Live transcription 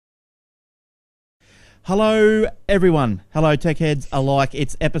Hello, everyone. Hello, tech heads alike.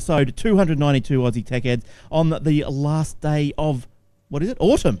 It's episode 292 Aussie Tech Heads on the last day of, what is it?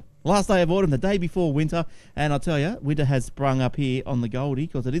 Autumn. Last day of autumn, the day before winter. And I'll tell you, winter has sprung up here on the Goldie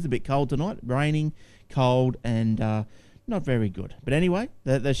because it is a bit cold tonight. Raining, cold, and not very good. But anyway,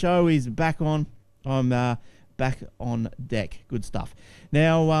 the show is back on. I'm back on deck. Good stuff.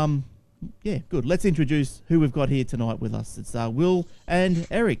 Now, yeah, good. Let's introduce who we've got here tonight with us. It's Will and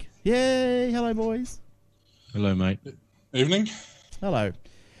Eric. Yay! Hello, boys. Hello, mate. Evening. Hello.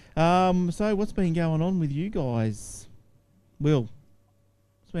 So what's been going on with you guys? Will,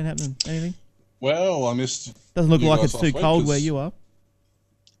 what's been happening? Anything? Well, I missed. Doesn't look you like guys it's too last cold week where you are.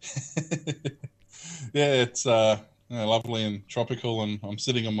 Yeah, it's lovely and tropical, and I'm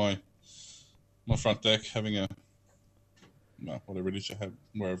sitting on my front deck having a whatever it is you have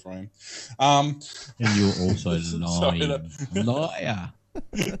wherever I am. And you're also Sorry, lying. Liar.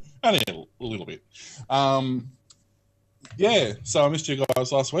 Only a little bit. Yeah, so I missed you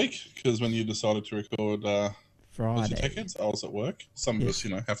guys last week because when you decided to record Friday. Tech Heads, I was at work. Some of us,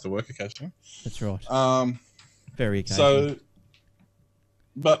 have to work occasionally. That's right. Very occasionally. So,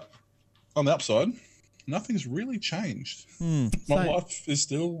 but on the upside, nothing's really changed. My life is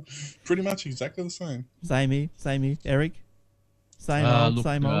still pretty much exactly the same. Same here. Eric? Same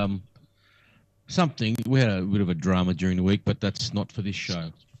old. Something. We had a bit of a drama during the week, but that's not for this show.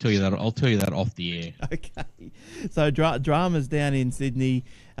 I'll tell you that off the air. Okay. So dramas down in Sydney,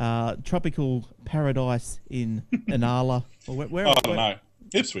 tropical paradise in Inala. Where I don't know.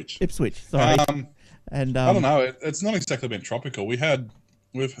 Ipswich. Sorry. And I don't know. It's not exactly been tropical.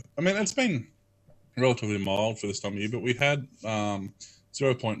 It's been relatively mild for this time of year, but we had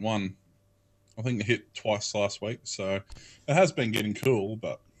 0.1. I think it hit twice last week, so it has been getting cool.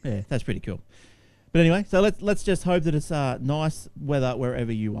 But yeah, that's pretty cool. But anyway, so let's just hope that it's nice weather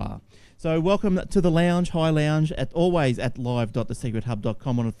wherever you are. So welcome to the lounge, High Lounge, always at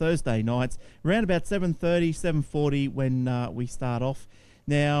live.thesecrethub.com on a Thursday nights, around about 7:30, 7:40 when we start off.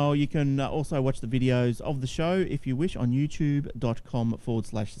 Now, you can also watch the videos of the show, if you wish, on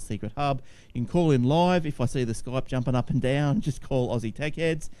youtube.com/The Secret Hub. You can call in live. If I see the Skype jumping up and down, just call Aussie Tech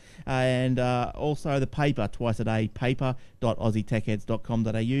Heads. And also the paper, twice a day,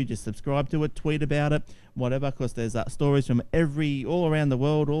 paper.aussietechheads.com.au. Just subscribe to it, tweet about it, whatever, because there's stories from all around the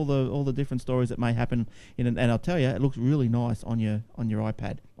world, all the different stories that may happen in it. And I'll tell you, it looks really nice on your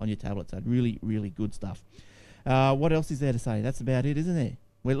iPad, on your tablet. So really, really good stuff. What else is there to say? That's about it, isn't there?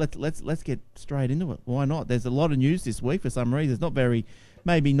 Well, let's get straight into it. Why not? There's a lot of news this week for some reason. It's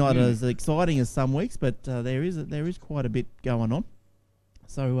maybe not as exciting as some weeks, but there is quite a bit going on.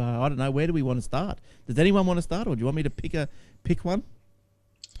 So I don't know. Where do we want to start? Does anyone want to start, or do you want me to pick one?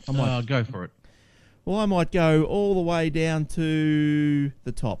 Go for it. Well, I might go all the way down to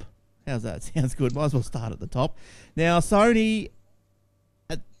the top. How's that? Sounds good. Might as well start at the top. Now, Sony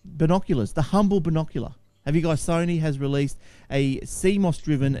binoculars, the humble binocular. Have you guys? Sony has released a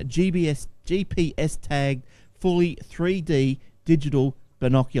CMOS-driven GPS tagged fully 3D digital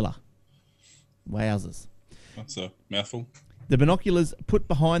binocular. Wowzers! That's a mouthful. The binoculars put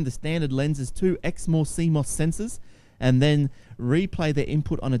behind the standard lenses two exmor CMOS sensors, and then replay their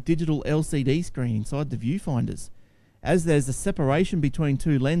input on a digital LCD screen inside the viewfinders. As there's a separation between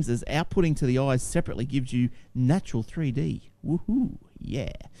two lenses, outputting to the eyes separately gives you natural 3D. Woohoo!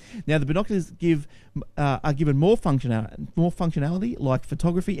 Yeah. Now the binoculars are given more functionality like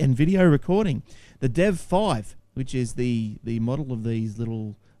photography and video recording. The Dev 5, which is the model of these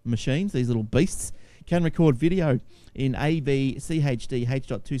little machines, these little beasts, can record video in AV CHD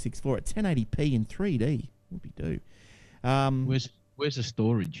H.264 at 1080p in 3D. What we do? Where's the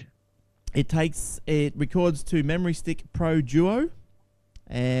storage? It records to Memory Stick Pro Duo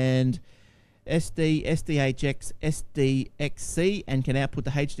and SD, SDHX, SDXC, and can output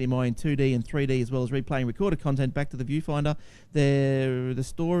the HDMI in 2D and 3D, as well as replaying recorded content back to the viewfinder. The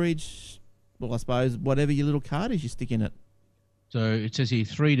storage, well, I suppose whatever your little card is you stick in it. So it says here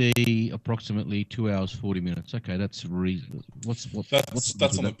 3D, approximately 2 hours 40 minutes. Okay, that's reasonable. What's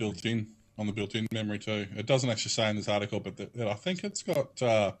That's on the built-in memory too. It doesn't actually say in this article, but I think it's got.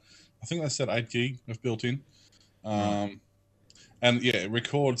 I think they said 8 gig of built-in. Right. And yeah, it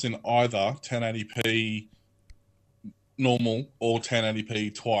records in either 1080p normal or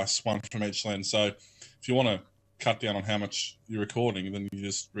 1080p twice, one from each lens. So if you want to cut down on how much you're recording, then you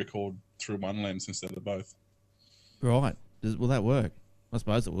just record through one lens instead of both. Right. Will that work? I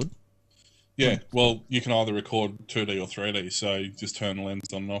suppose it would. Yeah, well, you can either record 2D or 3D, so you just turn the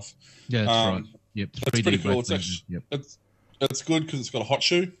lens on and off. Yeah, that's right. Yep, that's pretty cool. Yep. It's good because it's got a hot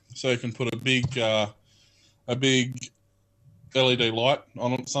shoe, so you can put a big LED light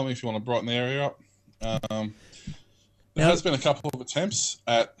on something if you want to brighten the area up. There has been a couple of attempts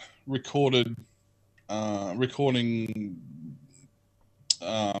at recording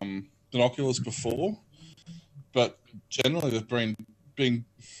binoculars before, but generally they've been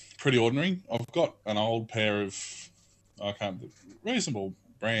pretty ordinary. I've got an old pair of reasonable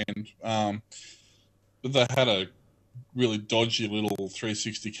brand, but they had a really dodgy little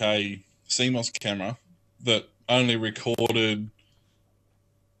 360k CMOS camera that only recorded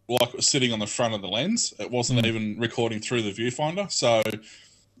like it was sitting on the front of the lens. It wasn't even recording through the viewfinder, so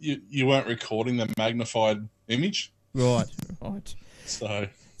you weren't recording the magnified image. Right. So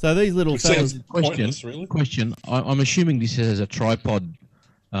these little fellas. Question. I'm assuming this has a tripod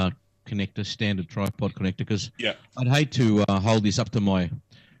connector, standard tripod connector, because I'd hate to hold this up to my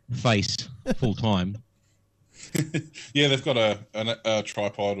face full time. Yeah, they've got a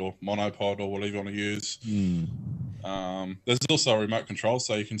tripod or monopod or whatever you want to use. There's also a remote control,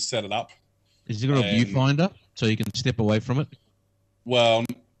 so you can set it up. Is it got a viewfinder, so you can step away from it? Well,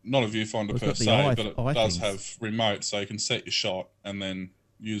 not a viewfinder per se, but it does have remote, so you can set your shot and then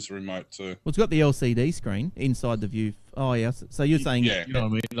use the remote to... Well, it's got the LCD screen inside the view. Oh, yeah. So you're saying... Yeah. You know what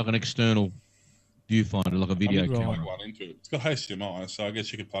I mean? Like an external viewfinder, like a video camera. Plug one into it. It's got HDMI, so I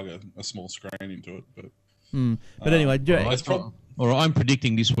guess you could plug a small screen into it. But anyway... All right, I'm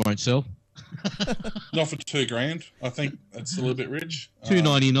predicting this won't sell. Not for $2,000. I think that's a little bit rich.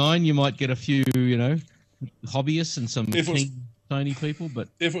 $299, you might get a few, hobbyists and some Sony people. But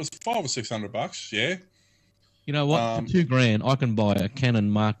if it was $500 or $600, yeah. You know what? For $2,000, I can buy a Canon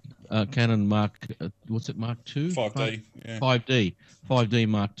Mark. What's it? Mark II. 5D. Yeah. 5D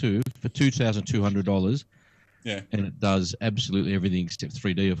Mark II for $2,200. Yeah. And it does absolutely everything except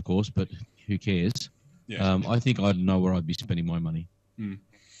 3D, of course. But who cares? Yeah. I think I'd know where I'd be spending my money.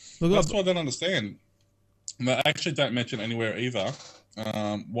 Well, that's what I don't understand. They actually don't mention anywhere either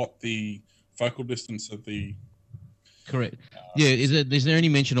what the focal distance of the... Correct. Is there any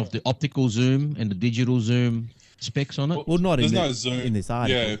mention of the optical zoom and the digital zoom specs on it? Well, not there's in no zoom in this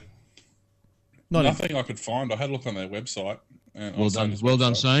article. Yeah. Nothing I could find. I had a look on their website. And well done,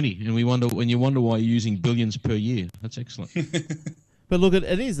 Sony. And you wonder why you're using billions per year. That's excellent. But look,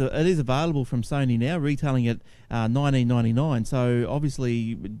 it is available from Sony now, retailing at $19.99. So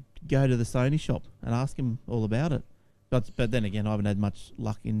obviously, go to the Sony shop and ask them all about it. But then again, I haven't had much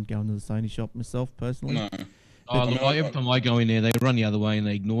luck in going to the Sony shop myself personally. No. Look, every time I go in there, they run the other way and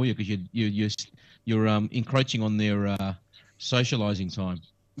they ignore you because you're encroaching on their socializing time.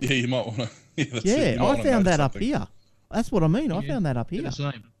 Yeah, you might want to. I found that up here. That's what I mean. I found that up here. The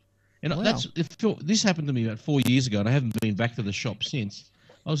same. And this happened to me about 4 years ago, and I haven't been back to the shop since.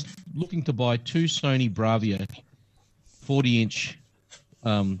 I was looking to buy two Sony Bravia 40-inch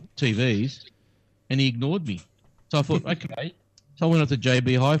TVs, and he ignored me. So I thought, okay. So I went up to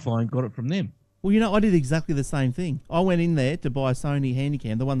JB Hi-Fi and got it from them. Well, I did exactly the same thing. I went in there to buy a Sony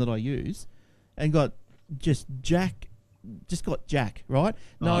Handycam, the one that I use, and got Jack, right?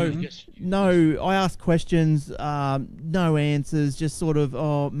 No, I asked questions, no answers, just sort of,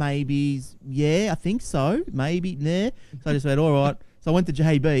 maybes, yeah, I think so, maybe, nah. So I just went, all right. So I went to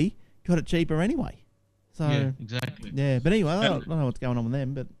JB, got it cheaper anyway. So yeah, exactly. Yeah, but anyway, I don't know what's going on with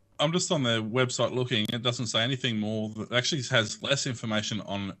them, but... I'm just on their website looking. It doesn't say anything more. It actually has less information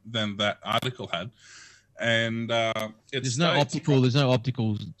on than that article had. And there's no optical. There's no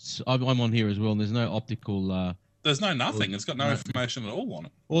optical. I'm on here as well. And there's no optical. There's nothing. It's got no information at all on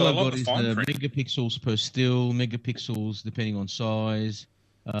it. All I've got is the megapixels per still, megapixels depending on size,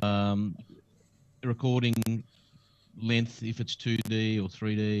 recording length if it's 2D or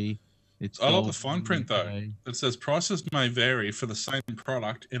 3D. I love the fine print though. It says prices may vary for the same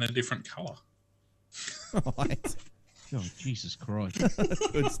product in a different color. Right. Oh, Jesus Christ.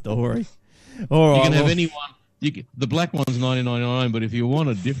 Good story. All right. You can have anyone. The black one's $19.99, but if you want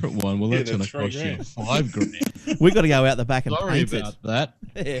a different one, that's going to cost you $5,000. We've got to go out the back and paint about that.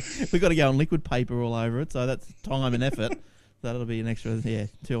 Yeah, we've got to go on liquid paper all over it, so that's time and effort. That'll be an extra,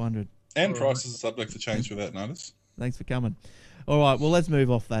 $200. And prices are subject to change without notice. Thanks for coming. All right, well, let's move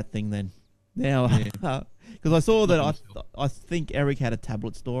off that thing then. Now, because I saw that I think Eric had a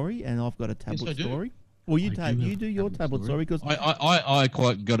tablet story, and I've got a tablet story. Well, you do your tablet story because I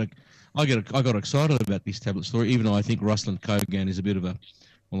got excited about this tablet story, even though I think Ruslan Kogan is a bit of a...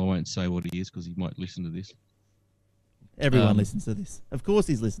 Well, I won't say what he is because he might listen to this. Everyone listens to this. Of course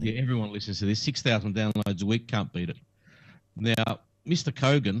he's listening. Yeah, everyone listens to this. 6,000 downloads a week, can't beat it. Now, Mr.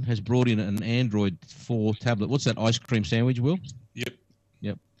 Kogan has brought in an Android 4 tablet. What's that ice cream sandwich, Will? Yep.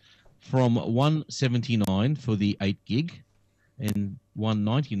 From $179 for the 8 gig and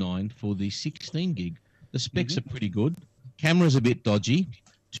 $199 for the 16 gig. The specs are pretty good. Camera's a bit dodgy.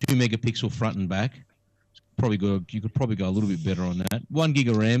 2 megapixel front and back. probably go. You could probably go a little bit better on that. 1 gig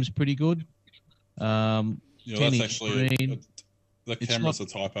of RAM's pretty good. Yeah, 10 that's inch actually screen. the camera's a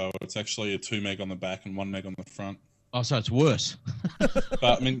typo. It's actually a 2 meg on the back and 1 meg on the front. Oh, so it's worse. But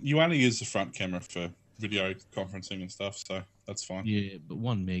I mean, you only use the front camera for video conferencing and stuff, so that's fine. Yeah, but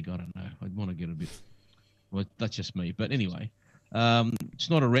 1 meg, I don't know. I'd want to get a bit. Well, that's just me. But anyway, it's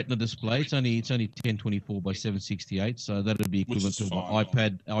not a Retina display. It's only 1024 by 768, so that'd be equivalent to an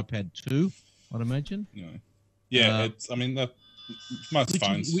iPad 2, I'd imagine. Yeah, it's. I mean, that most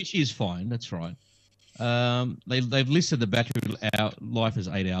phones, which is fine. That's right. They've listed the battery life as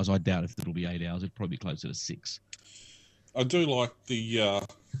 8 hours. I doubt if it'll be 8 hours. It'd probably be closer to 6. I do like the.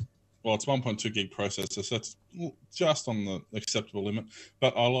 Well, it's 1.2 gig processor, so that's just on the acceptable limit.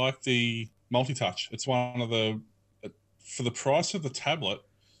 But I like the multi-touch. It's one of the, for the price of the tablet,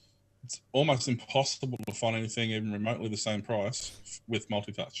 it's almost impossible to find anything even remotely the same price with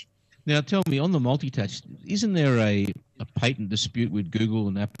multi-touch. Now, tell me, on the multi-touch, isn't there a patent dispute with Google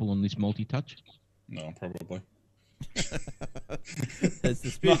and Apple on this multi-touch? No, probably. There's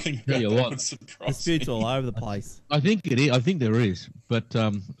dispute. Nothing about that would surprise me. Disputes all over the place. I think it is. I think there is, but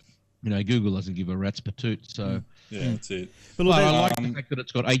Google doesn't give a rat's patoot. So yeah, that's it. But look, I like the fact that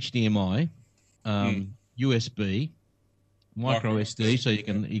it's got HDMI, USB, micro SD, so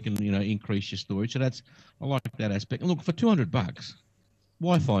you can increase your storage. So I like that aspect. And look, for $200,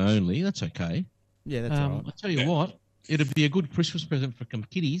 Wi-Fi only, that's okay. Yeah, that's all right. I tell you what, it'd be a good Christmas present for some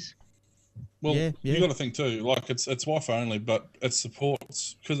kiddies. Well, you got to think too. Like it's Wi-Fi only, but it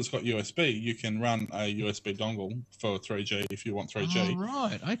supports, because it's got USB. You can run a USB dongle for 3G if you want 3G. Oh,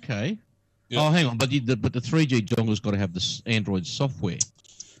 right. Okay. Yeah. Oh, hang on. But the 3G dongle's got to have the Android software.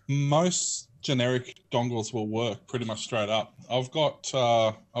 Most generic dongles will work pretty much straight up. I've got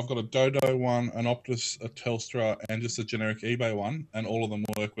a Dodo one, an Optus, a Telstra, and just a generic eBay one, and all of them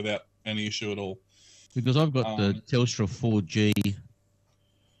work without any issue at all. Because I've got the Telstra 4G.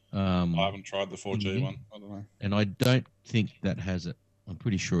 I haven't tried the 4G one. I don't know. And I don't think that has it. I'm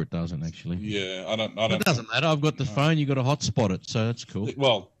pretty sure it doesn't actually. Yeah, I don't. It doesn't matter. I've got the phone. You got to hotspot it, so that's cool.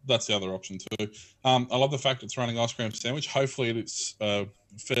 Well, that's the other option too. I love the fact it's running Ice Cream Sandwich. Hopefully, it's a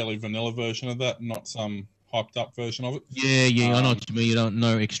fairly vanilla version of that, not some hyped up version of it. Yeah, I know what you mean. You don't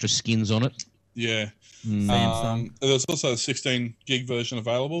know extra skins on it. Yeah. Samsung. There's also a 16 gig version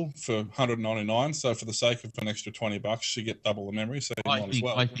available for $199. So for the sake of an extra $20, you get double the memory. So you might as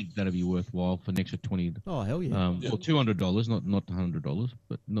well. I think that'd be worthwhile for an extra $20. Oh hell yeah! Or $200, not $100,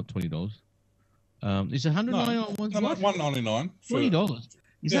 but not $20. Is it $199? No, $199. $20.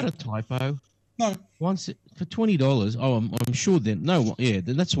 Is that a typo? No. For $20. Oh, I'm sure then. No, yeah,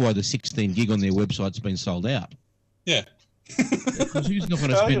 that's why the 16 gig on their website's been sold out. Yeah. Because who's not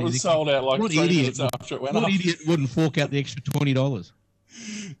going to spend? It was sold out like 3 minutes after it went up. What idiot wouldn't fork out the extra $20?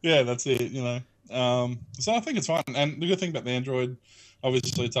 Yeah, that's it. So I think it's fine. And the good thing about the Android,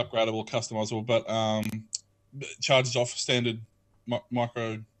 obviously, it's upgradable, customizable, but it charges off standard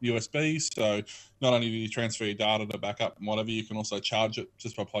micro USB. So not only do you transfer your data to backup and whatever, you can also charge it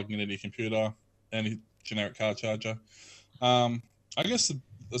just by plugging it into your computer, any generic car charger. I guess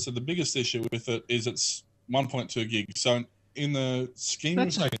the biggest issue with it is it's 1.2 gig. So in the scheme of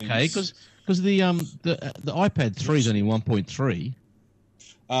things, that's okay because the iPad 3 is only 1.3.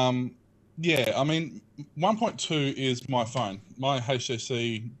 Yeah, I mean 1.2 is my phone. My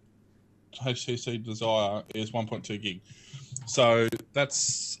HTC Desire is 1.2 gig. So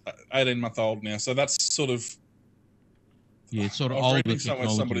that's 18-month-old now. So that's sort of it's sort of I've older reading somewhere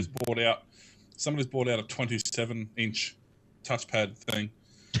technology. somebody's bought out a 27-inch touchpad thing.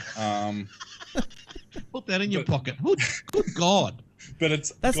 Put that in your pocket. Good God.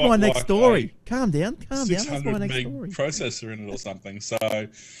 But that's my next story. Calm down. That's my 600 next meg story. processor in it or something. So,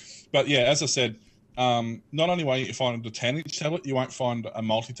 but yeah, as I said, not only will you find a 10-inch tablet, you won't find a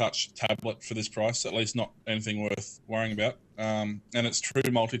multi-touch tablet for this price, at least not anything worth worrying about. And it's true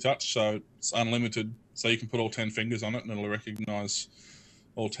multi-touch, so it's unlimited. So you can put all 10 fingers on it and it'll recognise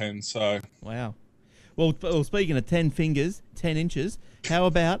all 10. So wow. Well, speaking of 10 fingers, 10 inches, how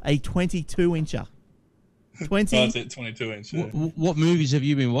about a 22-incher? 20. that's it, 22-inch. Yeah. What movies have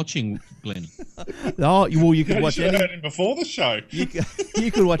you been watching, Glenn? Oh, well, you could watch You should have heard him before the show.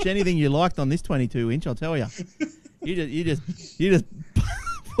 You could watch anything you liked on this 22-inch. I'll tell you. You just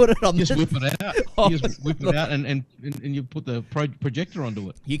put it on. Just whip it out. You just whip it out, and you put the projector onto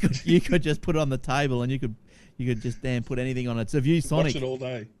it. You could just put it on the table, and you could just put anything on it. It's a ViewSonic. Watch it all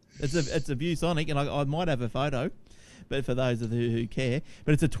day. It's a ViewSonic, and I might have a photo, but for those of you who care,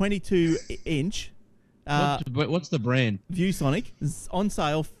 but it's a 22-inch What's the brand? ViewSonic is on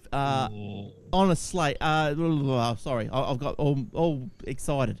sale on a slate. Sorry, I've got all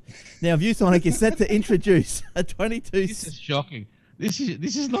excited. Now, ViewSonic is set to introduce a 22. This is shocking. This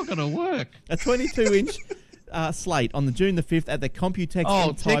is not going to work. A 22-inch slate on the June the 5th at the Computex in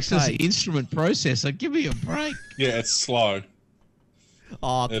Taipei. Texas Instrument Processor. Give me a break. Yeah, it's slow.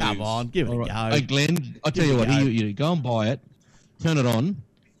 Oh, come on, give it a go. Hey, Glenn, I'll tell you what. You go and buy it, turn it on,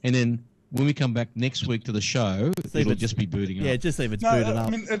 and then when we come back next week to the show, it'll just be booting up. Yeah, just see if it's booted up. I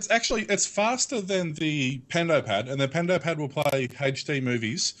mean, it's faster than the Pando Pad, and the Pando Pad will play HD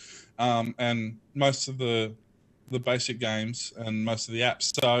movies, and most of the basic games and most of the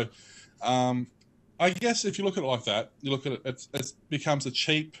apps. So, I guess if you look at it like that, you look at it, it becomes a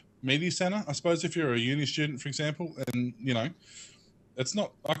cheap media center. I suppose if you're a uni student, for example, and it's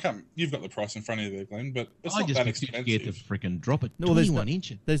not. You've got the price in front of you there, Glenn, but it's not that expensive. I just get to freaking drop it. No, 21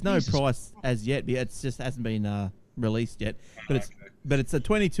 inches. There's no price as yet. It just hasn't been released yet. But it's a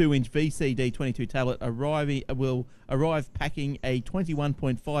 22-inch VCD 22 tablet. Will arrive packing a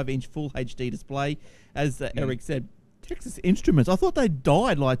 21.5-inch Full HD display. As Eric said, Texas Instruments. I thought they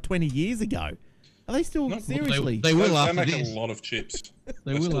died like 20 years ago. Are they still seriously? They will after make this. a lot of chips.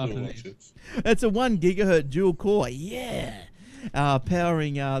 They will after this. It's a 1 gigahertz dual core. Yeah.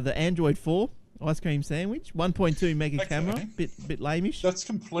 Powering the Android 4 ice cream sandwich, 1.2 mega camera, bit lamish. That's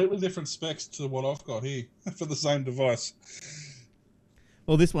completely different specs to what I've got here for the same device.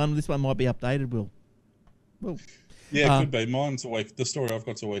 Well, this one might be updated. Will. Yeah, it could be. Mine's a week. The story I've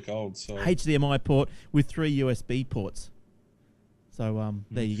got's a week old. So HDMI port with 3 USB ports. So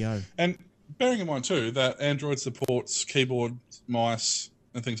there you go. And bearing in mind too that Android supports keyboard, mice,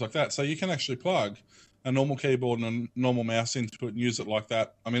 and things like that, so you can actually plug a normal keyboard and a normal mouse into it and use it like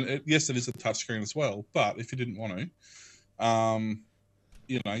that. I mean, yes, it is a touchscreen as well, but if you didn't want to,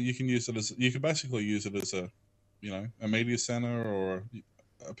 you can use it as basically use it as a media center or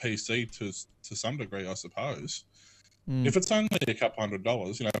a PC to some degree, I suppose. If it's only a couple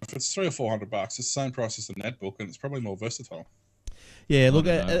 $100, if it's $300 or $400, it's the same price as the netbook, and it's probably more versatile. Yeah, look,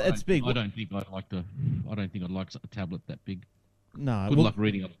 it's big. I don't think I'd like a tablet that big. No. Good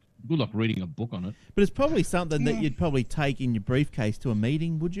luck reading a book on it. But it's probably something that you'd probably take in your briefcase to a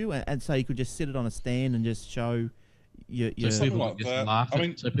meeting, would you? And so you could just sit it on a stand and just show your so people like just that. laugh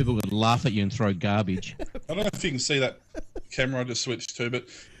so people could laugh at you and throw garbage. I don't know if you can see that camera I just switched to, but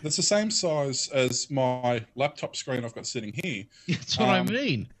it's the same size as my laptop screen I've got sitting here. That's what I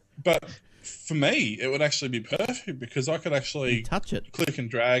mean. But for me, it would actually be perfect because I could actually touch it, click and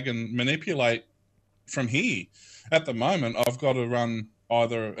drag and manipulate from here. At the moment, I've got to run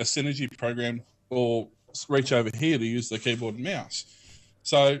either a Synergy program or reach over here to use the keyboard and mouse.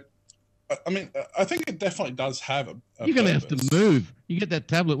 So, I mean, I think it definitely does have a You're going to have to move. You get that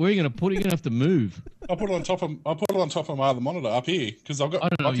tablet. Where are you going to put it? You're going to have to move. I'll put it on top of my other monitor up here because I've got. I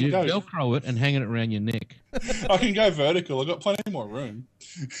don't know. You Velcro it and hang it around your neck. I can go vertical. I've got plenty more room.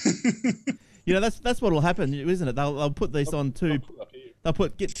 That's what will happen, isn't it? They'll put these on two. They'll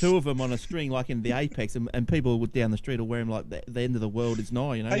get 2 of them on a string, like in the Apex, and people down the street will wear them like the end of the world is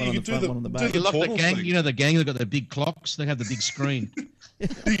nigh. One on the front, one on the back. You love the gang. The gang that got the big clocks. They have the big screen.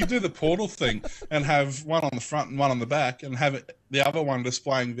 You can do the portal thing and have one on the front and one on the back, and have the other one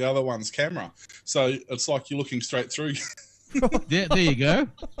displaying the other one's camera. So it's like you're looking straight through. There you go.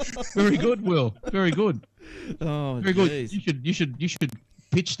 Very good, Will. Very good. Oh, very good. You should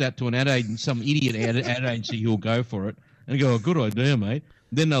pitch that to an ad agent, some idiot ad agency who'll go for it. And go, good idea, mate.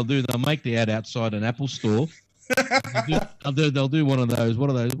 Then they'll make the ad outside an Apple store. They'll do one of those.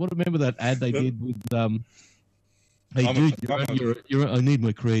 Remember that ad they did with hey dude, I need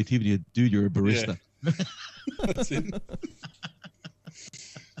my creativity. Dude, you're a barista. Yeah. That's it.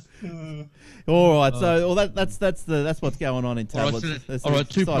 All right, so that's what's going on in tablets. All right,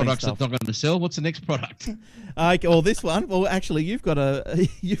 2 products that's not going to sell. What's the next product? Okay, well this one. Well, actually, you've got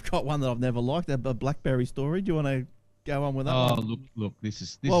one that I've never liked, a BlackBerry story. Do you want to go on with that one? Oh, look, this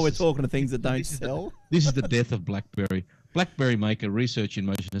is we're talking to things that don't sell. This is the death of BlackBerry. BlackBerry maker Research in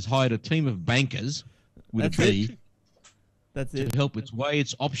Motion has hired a team of bankers with a B. That's it. To help weigh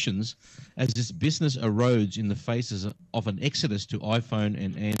its options as this business erodes in the faces of an exodus to iPhone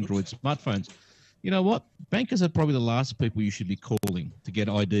and Android smartphones. You know what? Bankers are probably the last people you should be calling to get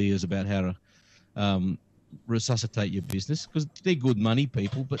ideas about how to resuscitate your business, because they're good money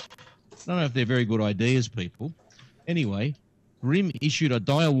people, but I don't know if they're very good ideas people. Anyway, RIM issued a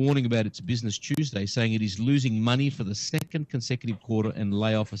dire warning about its business Tuesday, saying it is losing money for the 2nd consecutive quarter and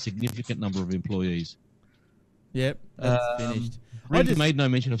lay off a significant number of employees. Yep, that's finished. RIM made no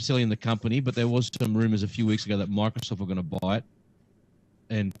mention of selling the company, but there was some rumors a few weeks ago that Microsoft were going to buy it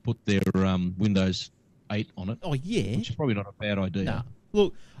and put their Windows 8 on it. Oh yeah. Which is probably not a bad idea. Nah.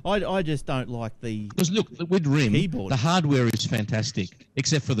 Look, I just don't like the Because look, with RIM, keyboard. the hardware is fantastic,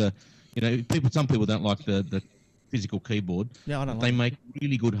 except for some people don't like the physical keyboard. Yeah, I don't They like make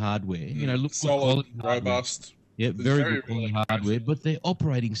really good hardware. Look, solid, good hardware. robust. Yeah, very good quality really hardware, but their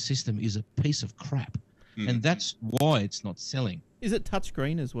operating system is a piece of crap. And that's why it's not selling. Is it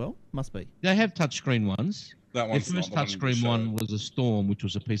touchscreen as well? Must be. They have touchscreen ones. That Their one's first not the touchscreen one was a Storm, which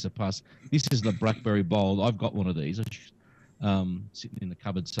was a piece of pus. This is the BlackBerry Bold. I've got one of these, sitting in the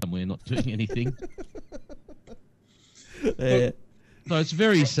cupboard somewhere, not doing anything. Yeah. So it's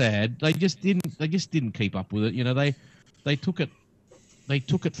very sad. They just didn't keep up with it. They took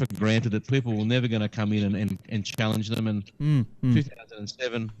it for granted that people were never going to come in and challenge them. And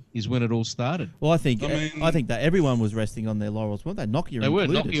 2007 is when it all started. Well, I think that everyone was resting on their laurels, weren't they? Nokia. They were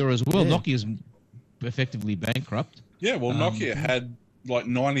included. Nokia as well. Yeah. Nokia's effectively bankrupt. Yeah, well, Nokia had like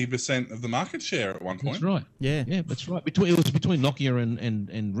 90% of the market share at one point. That's right. Yeah. Yeah, that's right. It was between Nokia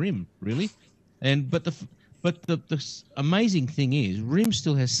and RIM, really. But the amazing thing is, RIM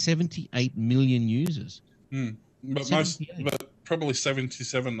still has 78 million users. But probably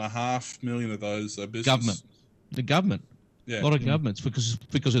 77.5 million of those are business. Government. The government. Yeah. A lot of governments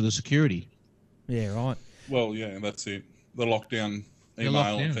because of the security. Yeah, right. Well, yeah, that's it. The lockdown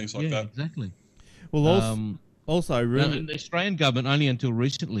email and things like that. Exactly. Well, also, the Australian government only until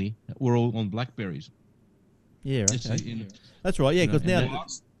recently were all on Blackberries. Yeah, okay. That's right. Yeah, because now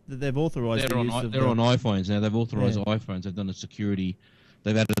they've authorised they're on iPhones now. They've authorised iPhones. They've done the security.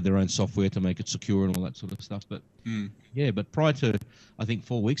 They've added their own software to make it secure and all that sort of stuff. But but prior to, I think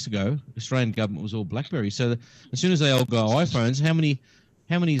 4 weeks ago, Australian government was all BlackBerry. So as soon as they all go iPhones, how many?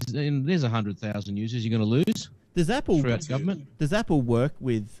 There's 100,000 users you're going to lose. Does Apple government? Does Apple work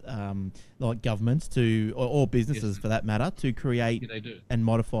with like governments or businesses for that matter to create and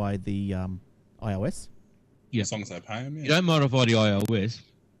modify the iOS? Yeah, as long as they pay them. Yeah. You don't modify the iOS.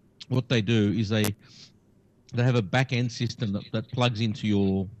 What they do is they have a back end system that plugs into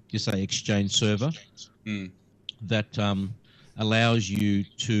your say Exchange server that allows you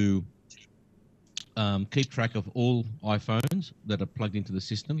to keep track of all iPhones that are plugged into the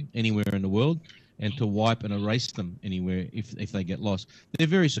system anywhere in the world, and to wipe and erase them anywhere if they get lost. They're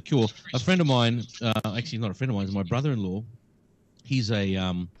very secure. A friend of mine, actually not a friend of mine, is my brother-in-law. He's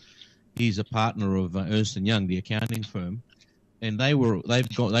a partner of Ernst & Young, the accounting firm, and they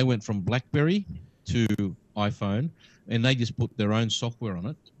went from BlackBerry to iPhone, and they just put their own software on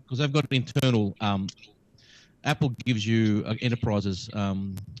it because they've got internal. Apple gives you enterprises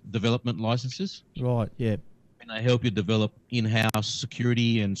development licenses. Right. Yeah. And they help you develop in-house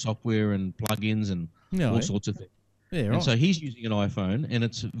security and software and plugins and all sorts of things. Yeah, right. And so he's using an iPhone, and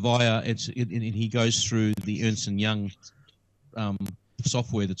it's he goes through the Ernst & Young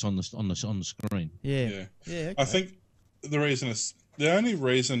software that's on the screen. Yeah. Okay. I think the only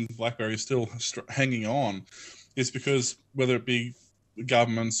reason BlackBerry is still hanging on is because whether it be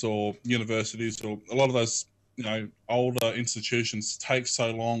governments or universities or a lot of those older institutions take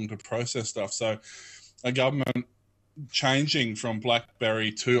so long to process stuff. So a government changing from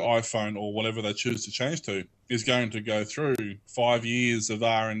BlackBerry to iPhone or whatever they choose to change to is going to go through 5 years of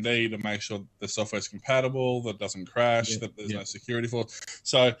R&D to make sure the software is compatible, that it doesn't crash, that there's no security flaws.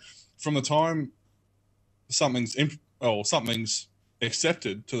 So from the time something's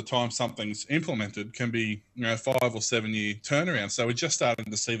accepted to the time something's implemented can be 5 or 7 year turnaround. So we're just starting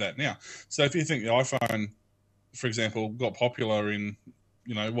to see that now. So if you think the iPhone, for example, got popular in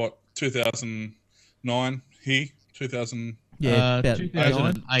 2009 here, 2000. Yeah,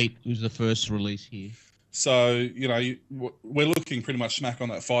 2008 was the first release here. So we're looking pretty much smack on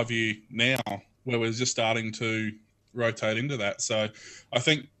that 5 year now, where we're just starting to rotate into that. So I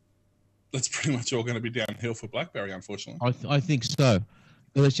think that's pretty much all going to be downhill for BlackBerry, unfortunately. I think so.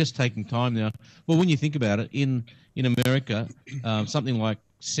 Well, it's just taking time now. Well, when you think about it, in America, something like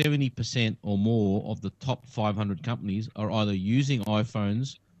 70% or more of the top 500 companies are either using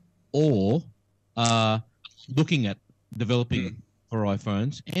iPhones or looking at developing for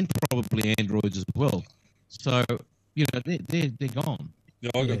iPhones and probably Androids as well. So they're gone. Yeah,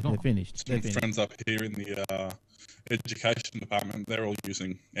 they're finished. Some friends up here in the education department, they're all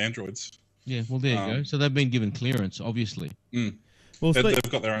using Androids. Yeah, well, there you go. So they've been given clearance, obviously. Well, they've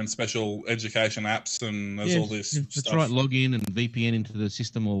got their own special education apps, and there's all this stuff. That's right, log in and VPN into the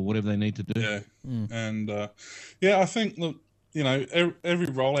system or whatever they need to do. Yeah, and I think, look, every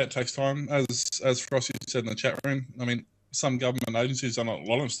rollout takes time, as Frosty said in the chat room. I mean, some government agencies, a lot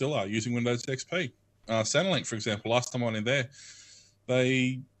of them still are using Windows XP. Centrelink, for example, last time I went in there,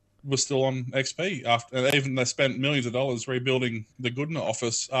 they were still on XP after, even they spent millions of dollars rebuilding the Goodna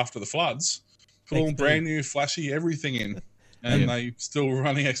office after the floods. put all XP. brand new, flashy everything in, and they still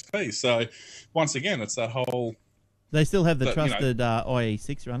running XP. So once again, it's that whole. They still have the that, trusted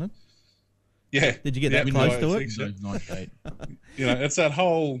IE6 running. Yeah. Did you get that close to it? It's that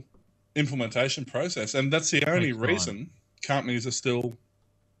whole implementation process, and that's the only reason companies are still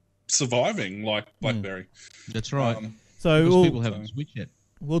surviving, like BlackBerry. That's right. So because people haven't switched yet.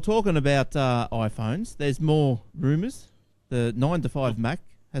 We're talking about iPhones. There's more rumors. The 9 to 5 Mac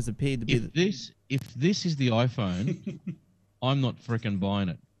has appeared to be. If this is the iPhone, I'm not freaking buying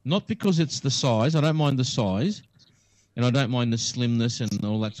it. Not because it's the size. I don't mind the size, and I don't mind the slimness and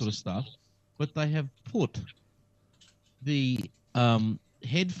all that sort of stuff. But they have put the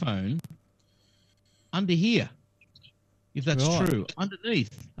headphone under here. If that's true,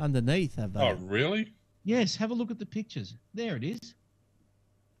 underneath. Underneath, have they? Oh, really? Yes. Have a look at the pictures. There it is.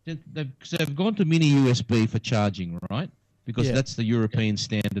 They've gone to mini USB for charging, right? Because that's the European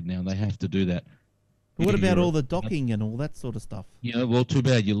standard now. They have to do that. But what about all the docking and all that sort of stuff? Yeah, well, too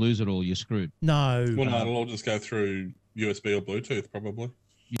bad. You lose it all. You're screwed. No. Well, no, it'll all just go through USB or Bluetooth, probably.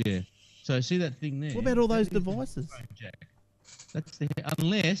 Yeah. So see that thing there? What about all those devices? Jack. That's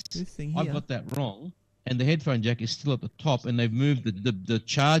unless I've got that wrong, and the headphone jack is still at the top, and they've moved the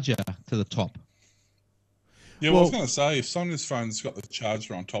charger to the top. Yeah, well, I was going to say, if Sony's phone's got the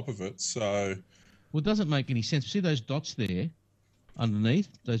charger on top of it, so... Well, it doesn't make any sense. See those dots there underneath?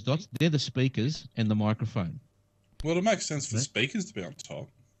 Those dots? They're the speakers and the microphone. Well, it makes sense for speakers to be on top.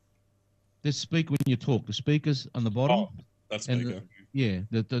 They speak when you talk. The speakers on the bottom. Oh, that's speaker.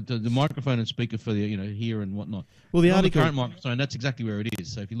 The microphone and speaker for the here and whatnot. Well, the current microphone, that's exactly where it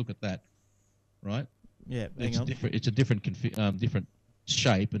is. So if you look at that, right? Yeah, it's different. It's a different different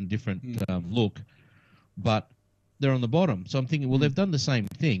shape and different look, but they're on the bottom. So I'm thinking, well, they've done the same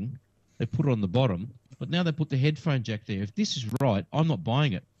thing. They put it on the bottom, but now they put the headphone jack there. If this is right, I'm not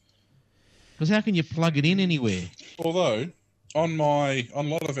buying it. Because how can you plug it in anywhere? Although, on a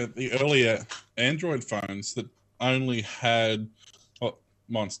lot of the earlier Android phones that only had, well,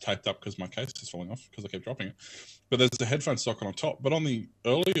 mine's taped up because my case is falling off because I keep dropping it. But there's a headphone socket on top. But on the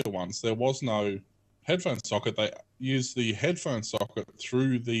earlier ones, there was no headphone socket. They used the headphone socket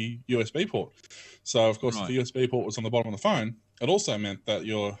through the USB port. So, of course, if the USB port was on the bottom of the phone, it also meant that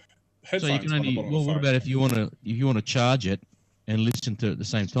your headphones so you can only, on the bottom of the phone. What about if you want to charge it and listen to it at the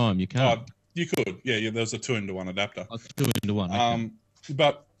same time? You can't. You could. Yeah, there's a 2-in-1 adapter. 2-in-1. Okay.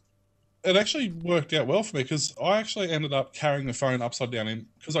 But it actually worked out well for me because I actually ended up carrying the phone upside down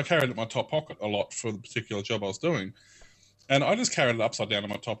because I carried it in my top pocket a lot for the particular job I was doing. And I just carried it upside down in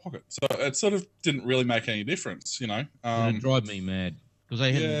my top pocket. So it sort of didn't really make any difference, It drive me mad. Because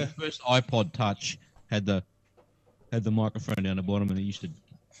they had the first iPod Touch had the microphone down the bottom, and it used to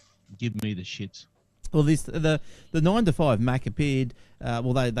give me the shits. Well, the 9 to 5 Mac appeared.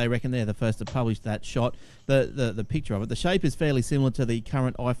 They reckon they're the first to publish that shot. The picture of it. The shape is fairly similar to the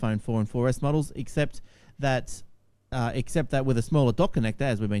current iPhone 4 and 4S models, except that with a smaller dock connector,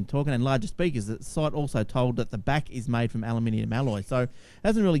 as we've been talking, and larger speakers. The site also told that the back is made from aluminium alloy, so it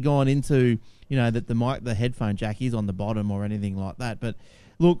hasn't really gone into that the headphone jack is on the bottom or anything like that. But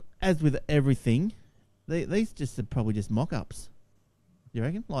look, as with everything, these just are probably just mock-ups. You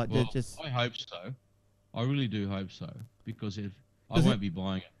reckon? They're just. I hope so. I really do hope so, because I won't be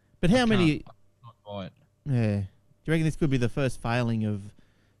buying it. But how many? Not buy it. Yeah. Do you reckon this could be the first failing of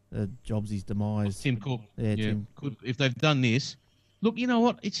Jobs' demise? Tim Cook. Yeah, Tim. Could, if they've done this. Look, you know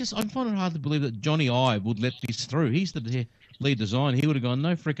what? It's just I find it hard to believe that Johnny Ive would let this through. He's the lead designer. He would have gone,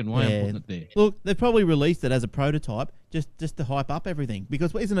 no freaking way, I'm putting it there. Look, they probably released it as a prototype just to hype up everything.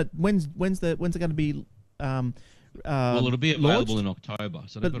 Because isn't it? When's it going to be? Well, it'll be available in October,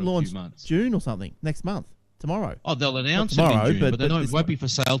 so they've got a few months. June or something next month, tomorrow. Oh, they'll announce it in June, but it won't be for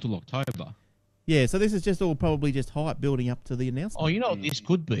sale till October. Yeah, so this is just all probably just hype building up to the announcement. Oh, you know what this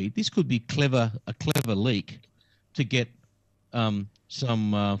could be? This could be a clever leak to get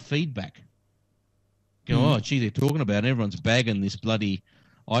some feedback. Oh, gee, they're talking about it. Everyone's bagging this bloody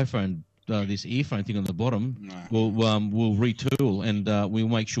iPhone, this earphone thing on the bottom. No. We'll retool and we'll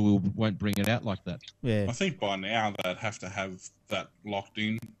make sure we won't bring it out like that. Yeah, I think by now they'd have to have that locked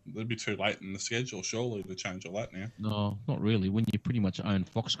in. It'd be too late in the schedule, surely, to change all that now. No, not really. When you pretty much own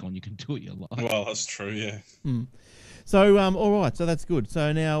Foxconn, you can do what you like. Well, that's true, yeah. So, all right, so that's good.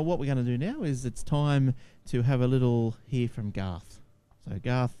 So now what we're going to do now is it's time to have a little hear from Garth. So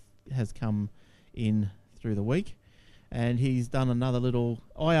Garth has come in through the week, and he's done another little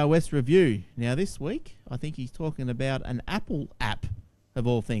iOS review. Now this week, I think he's talking about an Apple app, of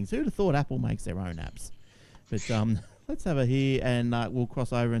all things. Who'd have thought Apple makes their own apps? But let's have a hear, and we'll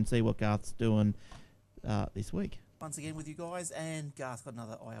cross over and see what Garth's doing this week. Once again with you guys, and Garth's got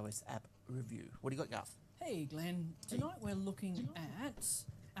another iOS app review. What do you got, Garth? Hey, Glenn. Tonight we're looking at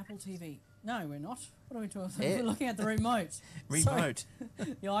Apple TV. No, we're not. What are we talking about? Yeah. We're looking at the remote. Remote. So,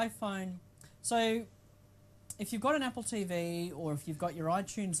 the iPhone. So, if you've got an Apple TV or if you've got your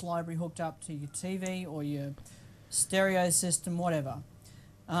iTunes library hooked up to your TV or your stereo system, whatever,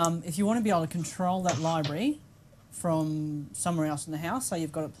 if you want to be able to control that library from somewhere else in the house, say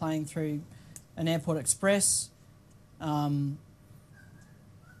you've got it playing through an Airport Express,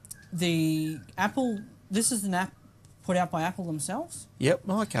 the Apple, this is an app put out by Apple themselves. Yep.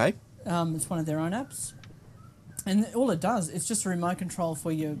 Okay. It's one of their own apps, and all it does, it's just a remote control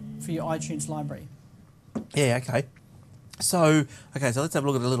for your iTunes library. Yeah. Okay. So let's have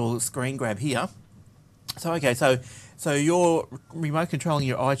a look at a little screen grab here. So you're remote controlling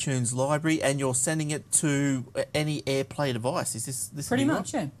your iTunes library, and you're sending it to any AirPlay device. Is this Pretty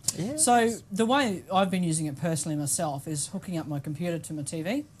much, right? yeah. So the way I've been using it personally myself is hooking up my computer to my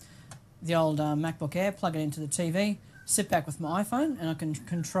TV, the old MacBook Air, plug it into the TV, sit back with my iPhone, and I can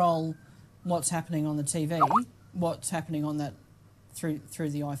control what's happening on the TV, what's happening on that through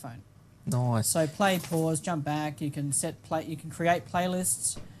the iPhone. Nice. So play, pause, jump back. You can you can create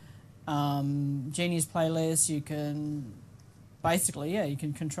playlists, Genius playlists. You can basically, you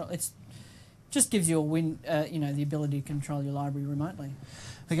can control. It's just gives you the ability to control your library remotely.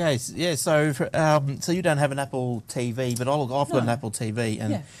 Okay. Yeah. So so you don't have an Apple TV, but I've got an Apple TV,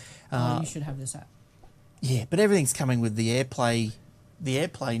 and you should have this app. yeah, but everything's coming with the AirPlay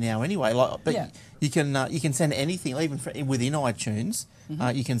now anyway. You can send anything, even within iTunes.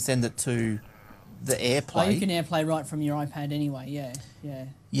 You can send it to the AirPlay. Oh, you can AirPlay right from your iPad anyway. Yeah.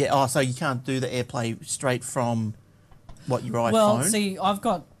 Yeah. Oh, so you can't do the AirPlay straight from your iPhone? Well, see, I've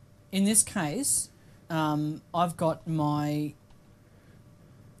got in this case, I've got my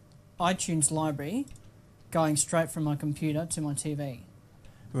iTunes library going straight from my computer to my TV.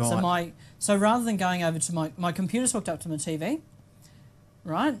 Right. So rather than going over to my computer's hooked up to my TV,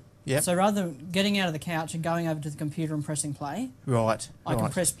 right? Yep. So rather than getting out of the couch and going over to the computer and pressing play, Right. I can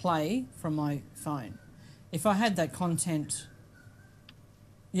press play from my phone. If I had that content,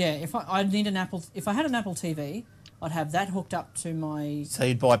 if I had an Apple TV, I'd have that hooked up to my. So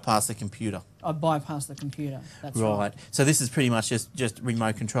you'd bypass the computer. I'd bypass the computer. That's right. Right. So this is pretty much just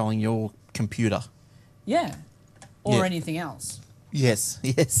remote controlling your computer. Yeah. Or Yeah. anything else. Yes.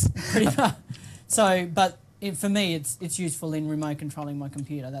 Yes. Pretty much. So, but for me, it's useful in remote controlling my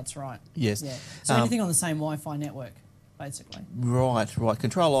computer. That's right. Yes. Yeah. So anything on the same Wi-Fi network, basically. Right.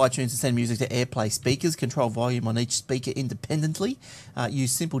 Control iTunes to send music to AirPlay speakers. Control volume on each speaker independently.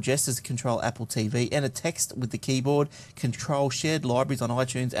 Use simple gestures to control Apple TV. Enter text with the keyboard. Control shared libraries on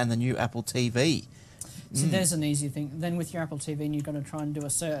iTunes and the new Apple TV. So there's an easy thing. Then with your Apple TV, and you've got to try and do a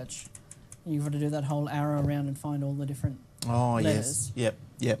search. You've got to do that whole arrow around and find all the different letters. Yes.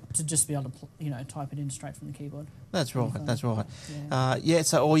 Yep. To just be able to, type it in straight from the keyboard. That's right. That's right. Yeah.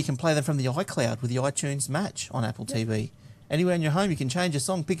 So or you can play them from the iCloud with the iTunes Match on Apple TV. Anywhere in your home, you can change a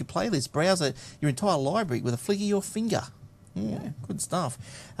song, pick a playlist, browse your entire library with a flick of your finger. Good stuff.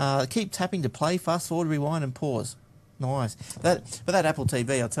 Keep tapping to play, fast forward, rewind, and pause. Nice. But that Apple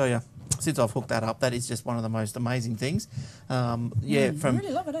TV, I'll tell you, since I've hooked that up, that is just one of the most amazing things. You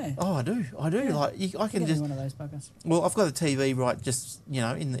really love it, eh? Oh, I do. Yeah. Like I can just. One of those buggers. Well, I've got a TV right just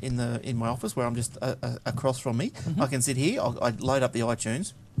in my office where I'm just across from me. I can sit here. I load up the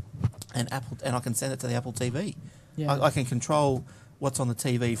iTunes, and I can send it to the Apple TV. Yeah. I can control what's on the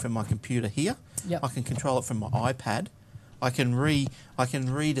TV from my computer here. Yep. I can control it from my iPad. I can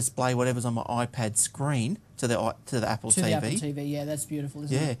re-display whatever's on my iPad screen to the Apple TV. To the Apple TV, yeah, that's beautiful,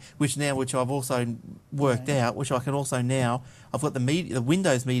 isn't it? Yeah, which I've also worked out, which I can also now. I've got the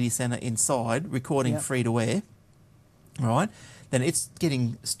Windows Media Center inside, recording free to air. Right, then it's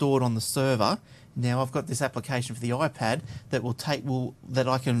getting stored on the server. Now I've got this application for the iPad that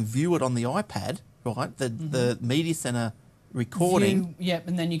I can view it on the iPad. Right, the Media Center recording.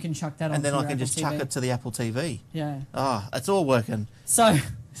 And then you can chuck that on. And then I can Apple just TV. chuck it to the Apple TV. Yeah. It's all working. So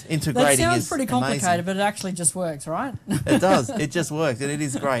integrating that sounds is pretty complicated, amazing. but it actually just works, right? It does. It just works, and it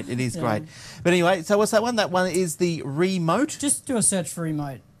is great. It is great. But anyway, so what's that one? That one is the remote. Just do a search for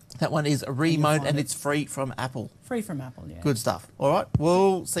remote. That one is a remote, and it's free from Apple. Free from Apple, yeah. Good stuff. All right,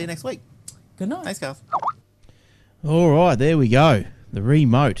 we'll see you next week. Good night. Thanks, Garth. All right, there we go. The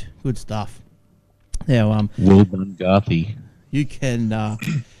remote. Good stuff. Now, well done, Garthy. you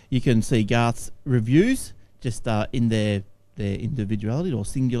can see Garth's reviews just in their individuality or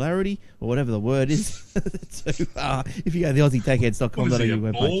singularity or whatever the word is. So, if you go to the AussieTechheads.com.au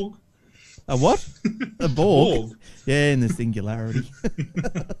webpage. Borg? A what? A Borg? Borg. Yeah, in the singularity.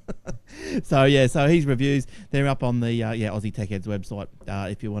 So yeah, so his reviews, they're up on the Aussie Tech Heads website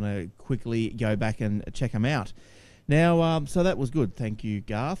if you want to quickly go back and check them out. Now, so that was good. Thank you,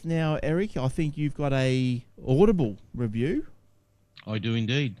 Garth. Now, Eric, I think you've got a Audible review. I do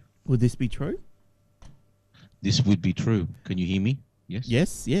indeed. Would this be true? This would be true. Can you hear me?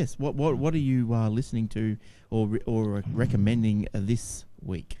 Yes. Yes. What are you listening to or recommending this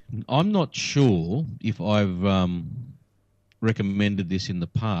week? I'm not sure if I've recommended this in the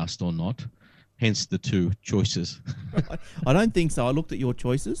past or not. Hence the two choices. I don't think so. I looked at your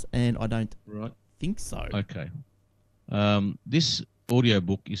choices and I don't think so. Okay. This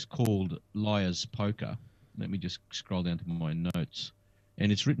audiobook is called Liar's Poker. Let me just scroll down to my notes.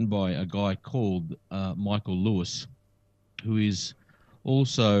 And it's written by a guy called Michael Lewis, who is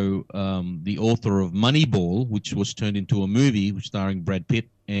also the author of Moneyball, which was turned into a movie starring Brad Pitt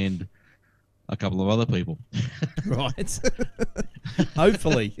and a couple of other people. Right.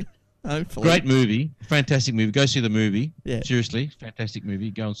 Hopefully. Great movie. Fantastic movie. Go see the movie. Yeah. Seriously. Fantastic movie.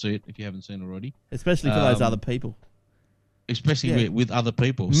 Go and see it if you haven't seen it already. Especially for those other people. Especially with other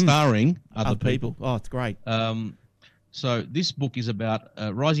people. Starring other people. Oh, it's great. So this book is about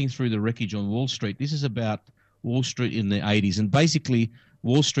rising through the wreckage on Wall Street. This is about Wall Street in the 80s. And basically,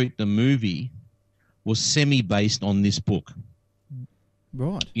 Wall Street, the movie, was semi-based on this book.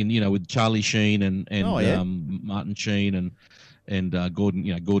 Right. With Charlie Sheen and Martin Sheen and Gordon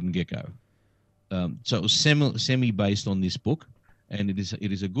Gekko. So it was semi-based on this book, and it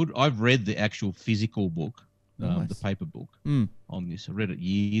is a good. I've read the actual physical book, the paper book on this. I read it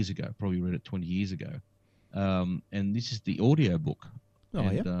years ago. Probably read it 20 years ago. And this is the audio book.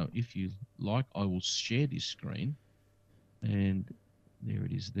 If you like, I will share this screen. And there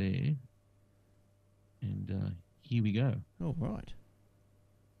it is there. And here we go. All right.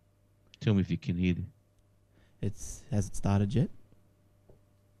 Tell me if you can hear it. Has it started yet?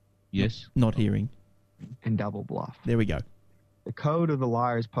 Yes. Not hearing. And double bluff. There we go. The code of the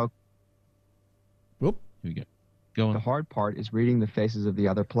liar's poker. Whoop. Here we go. Go on. The hard part is reading the faces of the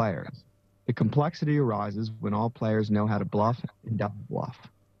other players. The complexity arises when all players know how to bluff and double bluff.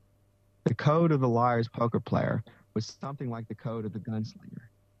 The code of the liar's poker player was something like the code of the gunslinger.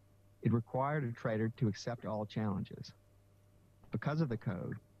 It required a trader to accept all challenges. Because of the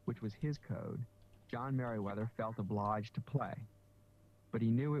code, which was his code, John Merriweather felt obliged to play. But he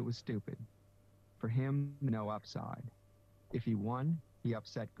knew it was stupid. For him, no upside. If he won, he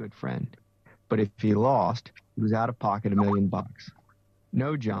upset good friend. But if he lost, he was out of pocket $1 million.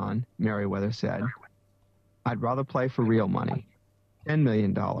 No, John, Merriweather said. I'd rather play for real money. $10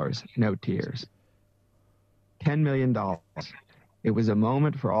 million, no tears. $10 million. It was a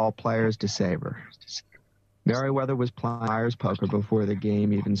moment for all players to savor. Merriweather was playing liar's poker before the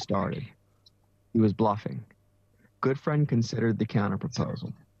game even started. He was bluffing. Goodfriend considered the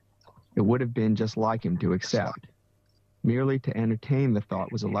counterproposal. It would have been just like him to accept. Merely to entertain the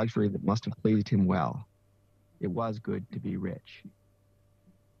thought was a luxury that must have pleased him well. It was good to be rich.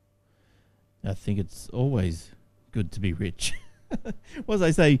 I think it's always good to be rich. Well, as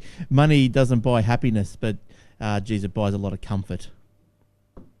they say, money doesn't buy happiness, but it buys a lot of comfort.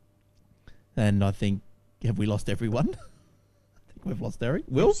 And I think, have we lost everyone? I think we've lost Eric.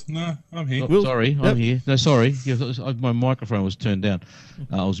 Will? No, I'm here. Oh, sorry, I'm here. No, sorry. My microphone was turned down.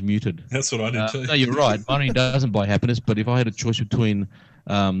 I was muted. That's what I did too. No, you're right. Money doesn't buy happiness, but if I had a choice between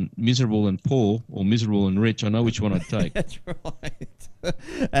miserable and poor or miserable and rich, I know which one I'd take. That's right.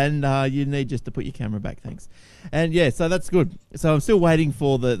 And you need just to put your camera back, thanks. And yeah, so that's good. So I'm still waiting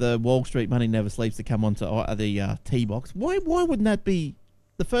for the Wall Street Money Never Sleeps to come onto the T box. Why wouldn't that be?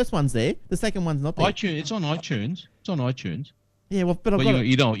 The first one's there. The second one's not there. iTunes. It's on iTunes. It's on iTunes. Yeah, well, but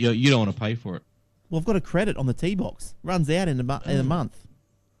you don't want to pay for it. Well, I've got a credit on the T box. Runs out in a month.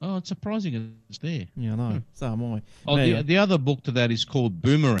 Oh, it's surprising it's there. Yeah, I know. So am I. Oh, the other book to that is called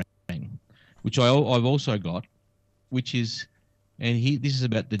Boomerang, which I've also got, which is, this is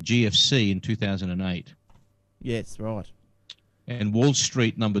about the GFC in 2008. Yes, right. And Wall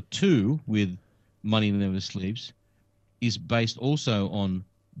Street #2 with Money Never Sleeps is based also on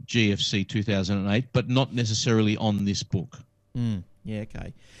GFC 2008, but not necessarily on this book. Yeah,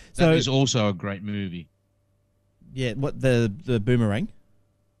 okay. So that is also a great movie. Yeah, what the Boomerang?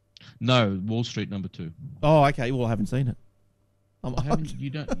 No, Wall Street #2. Oh, okay. Well, I haven't seen it. I haven't.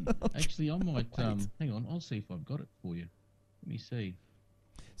 You don't actually. I might. Hang on. I'll see if I've got it for you. Let me see.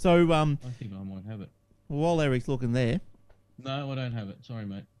 So I think I might have it. While Eric's looking there. No, I don't have it. Sorry,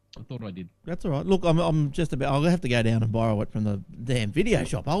 mate. I thought I did. That's all right. Look, I'm just about. I'll have to go down and borrow it from the damn video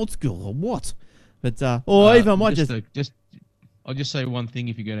shop, old school or what? But or even I might just. I'll just say one thing.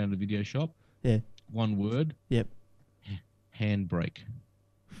 If you go down to the video shop. Yeah. One word. Yep. Handbrake.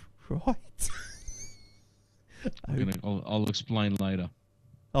 Right. I'll explain later.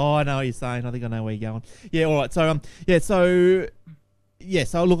 Oh, I know what you're saying. I think I know where you're going. Yeah, all right. So,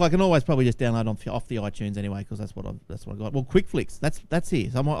 so look, I can always probably just download off the iTunes anyway, because that's what I got. Well, QuickFlix, that's here,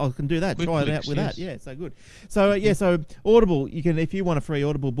 so I can do that. Try it out with that. Yeah, so good. So so Audible, you can, if you want a free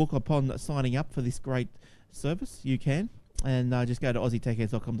Audible book upon signing up for this great service, you can, and just go to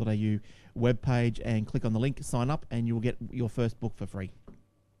aussietechheads.com.au webpage and click on the link, sign up, and you will get your first book for free.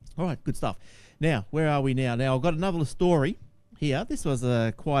 All right, good stuff. Now, where are we now? Now, I've got another story here. This was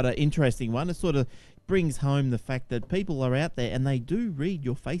quite an interesting one. It sort of brings home the fact that people are out there and they do read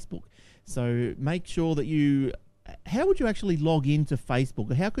your Facebook. So make sure that you... How would you actually log into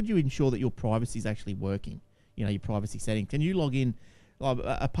Facebook? How could you ensure that your privacy is actually working? You know, your privacy setting. Can you log in...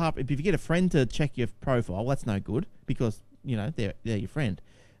 apart, if you get a friend to check your profile, that's no good because, you know, they're your friend.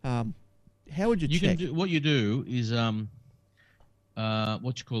 How would you check? What you do is...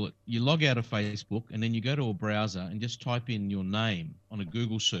 you log out of Facebook and then you go to a browser and just type in your name on a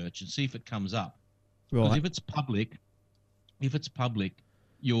Google search and see if it comes up. Because Right. if it's public,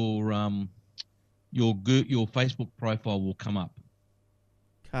 your Facebook profile will come up.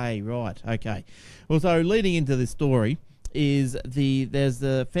 Okay, right. Okay. Well, so leading into this story is there's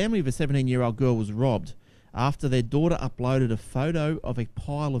the family of a 17-year-old girl was robbed after their daughter uploaded a photo of a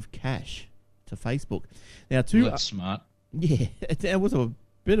pile of cash to Facebook. Now, That's smart. Yeah, it was a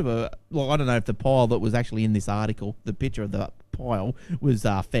bit of a... Well, I don't know if the pile that was actually in this article, the picture of the pile, was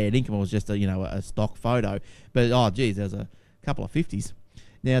fair income or was just a stock photo. But, oh, geez, there's a couple of 50s.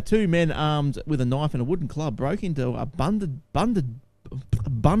 Now, two men armed with a knife and a wooden club broke into a Bundanoon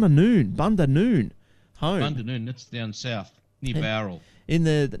home. Bundanoon, that's down south, near Bowral.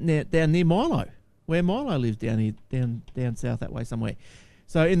 Down near Milo, where Milo lives, down south that way somewhere.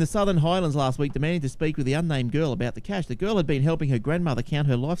 So in the Southern Highlands last week, demanding to speak with the unnamed girl about the cash. The girl had been helping her grandmother count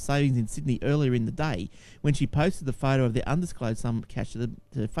her life savings in Sydney earlier in the day when she posted the photo of the undisclosed sum of cash to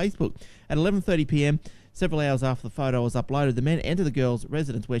Facebook. At 11:30 p.m, several hours after the photo was uploaded, the men entered the girl's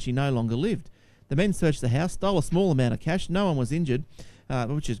residence where she no longer lived. The men searched the house, stole a small amount of cash. No one was injured,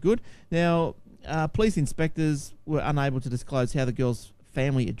 which is good. Now, police inspectors were unable to disclose how the girl's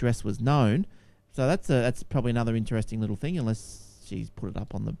family address was known. So that's probably another interesting little thing, unless she's put it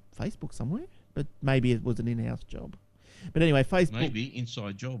up on the Facebook somewhere, but maybe it was an in-house job. But anyway, Facebook... Maybe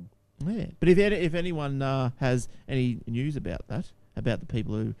inside job. Yeah, but if anyone has any news about that, about the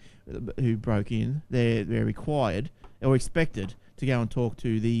people who broke in, they're required or expected to go and talk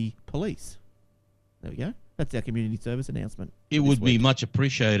to the police. There we go. That's our community service announcement. It would be much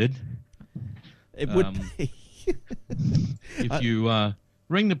appreciated. It would be. If you...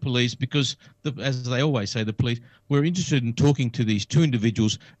 ring the police because, as they always say, the police, we're interested in talking to these two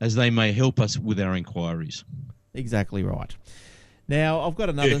individuals as they may help us with our inquiries. Exactly right. Now, I've got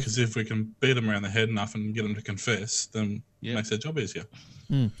another... Yeah, because if we can beat them around the head enough and get them to confess, then it makes their job easier.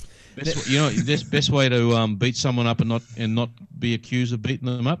 Best way to beat someone up and not be accused of beating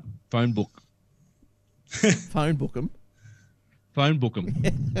them up? Phone book. Phone book them. Phone book them.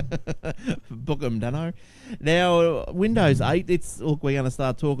 Book them, dunno. Now, Windows 8, look, we're going to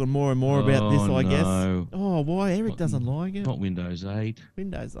start talking more and more about this, I guess. Oh, why? Eric doesn't like it. Not Windows 8.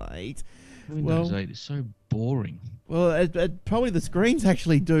 Windows 8. Windows 8 is so boring. Well, probably the screens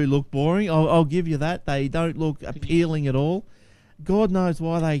actually do look boring. I'll give you that. They don't look appealing at all. God knows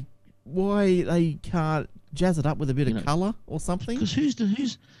why they can't jazz it up with a bit of colour or something.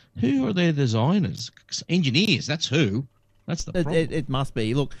 Because who are their designers? Engineers, that's who. That's the problem. It must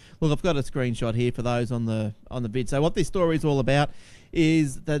be. Look, I've got a screenshot here for those on the vid. So what this story is all about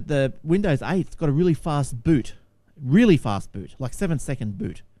is that the Windows 8's got a really fast boot, like 7-second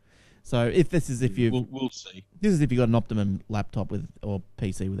boot. So if we'll see. This is if you've got an Optimum laptop or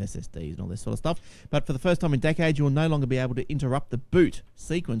PC with SSDs and all this sort of stuff. But for the first time in decades, you will no longer be able to interrupt the boot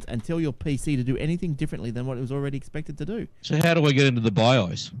sequence and tell your PC to do anything differently than what it was already expected to do. So how do I get into the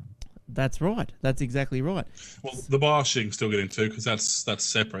BIOS? That's right. That's exactly right. Well, the BIOS you can still get into because that's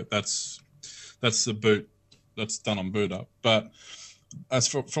separate. That's the boot. That's done on boot up. But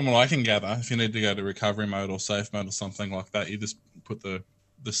from what I can gather, if you need to go to recovery mode or safe mode or something like that, you just put the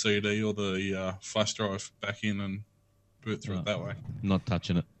CD or the flash drive back in and boot through it that way. Not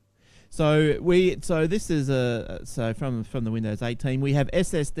touching it. So this is from the Windows 8 team. We have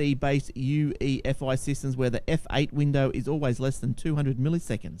SSD based UEFI systems where the F8 window is always less than 200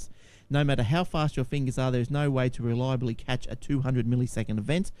 milliseconds. No matter how fast your fingers are, there is no way to reliably catch a 200 millisecond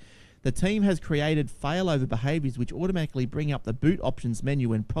event. The team has created failover behaviors which automatically bring up the boot options menu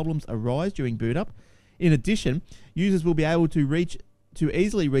when problems arise during boot up. In addition, users will be able to reach to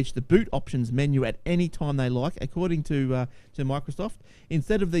easily reach the boot options menu at any time they like, according to Microsoft.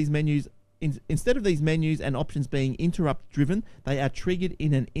 Instead of these menus and options being interrupt driven, they are triggered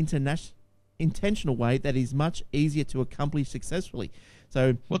in an intentional way that is much easier to accomplish successfully.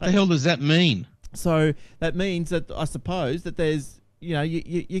 So what the hell does that mean? So that means that I suppose that there's,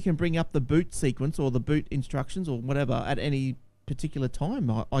 you can bring up the boot sequence or the boot instructions or whatever at any particular time,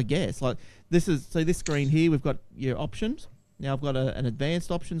 I guess. Like this screen here, we've got your options. Now I've got an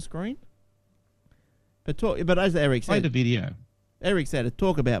advanced option screen. But as Eric said, play the video. Eric said,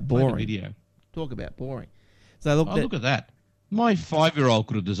 talk about boring. Play the video. Talk about boring. So look at that. My 5-year-old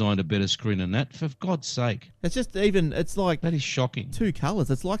could have designed a better screen than that, for God's sake. It's like... That is shocking. 2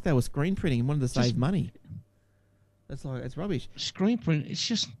 colours. It's like they were screen printing and wanted to save money. It's rubbish. Screen print,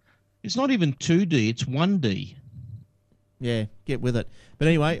 it's not even 2D, it's 1D. Yeah, get with it. But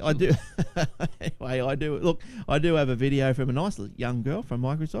anyway, I do have a video from a nice young girl from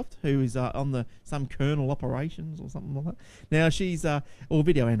Microsoft who is on some kernel operations or something like that. Now she's or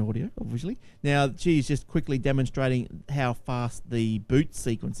video and audio, obviously. Now she's just quickly demonstrating how fast the boot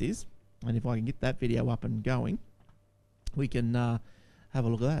sequence is, and if I can get that video up and going, we can have a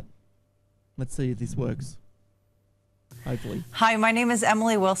look at that. Let's see if this works. Hopefully. Hi, my name is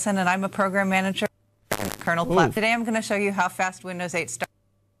Emily Wilson, and I'm a program manager. Kernel platform. Today I'm going to show you how fast Windows 8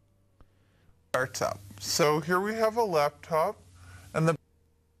 starts up. So here we have a laptop and the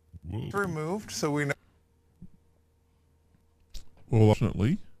removed, so we know. Well,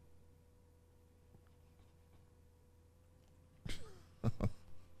 fortunately.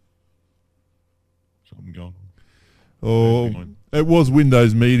 Something gone. Oh, it was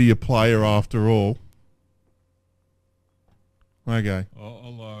Windows Media Player after all. Okay. Oh,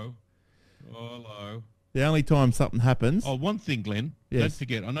 hello. Oh, hello. The only time something happens. Oh, one thing, Glenn. Yes. Don't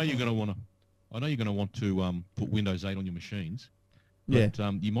forget. I know you're going to want to put Windows 8 on your machines. But,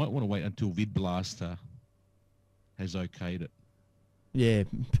 you might want to wait until VidBlast has okayed it. Yeah,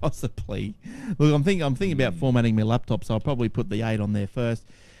 possibly. Look, I'm thinking about formatting my laptop, so I'll probably put the 8 on there first.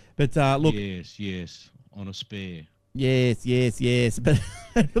 But look. Yes, on a spare. Yes. But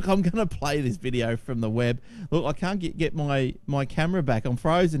look, I'm going to play this video from the web. Look, I can't get my camera back. I'm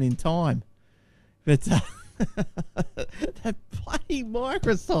frozen in time. But that bloody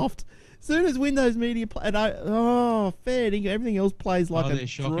Microsoft. As soon as Windows Media fair dinkum, everything else plays like a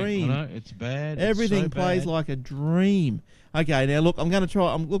dream. I know, it's bad. Everything it's so plays bad. like a dream. Okay, now look, I'm going to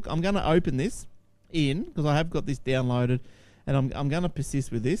try. I'm going to open this in because I have got this downloaded, and I'm going to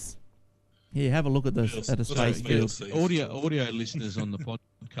persist with this. Here, have a look at the space field. Audio listeners on the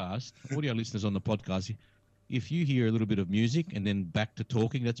podcast. If you hear a little bit of music and then back to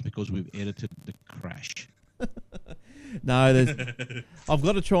talking, that's because we've edited the crash. No, I've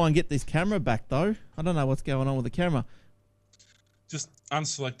got to try and get this camera back though. I don't know what's going on with the camera. Just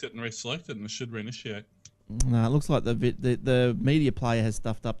unselect it and reselect it, and it should reinitiate. No, it looks like the media player has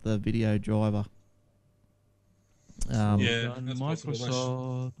stuffed up the video driver. Yeah,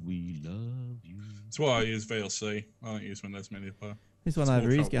 Microsoft, we love you. That's why I use VLC. I don't use Windows Media Player. This one over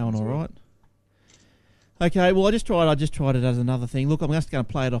here is going all right. Okay, well I just tried it as another thing. Look, I'm just going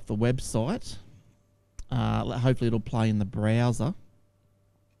to play it off the website. Hopefully it'll play in the browser.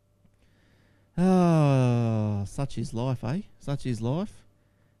 Oh, such is life, eh? Such is life.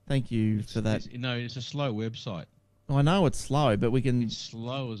 Thank you for that. It's a slow website. I know it's slow, but we can. It's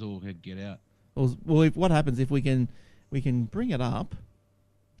slow as all head get out. Well, what happens if we can bring it up,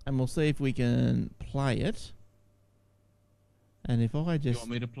 and we'll see if we can play it. And if I just... You want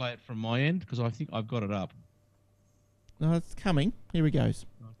me to play it from my end? Because I think I've got it up. No, it's coming. Here it goes.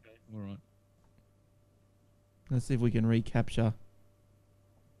 Okay, all right. Let's see if we can recapture.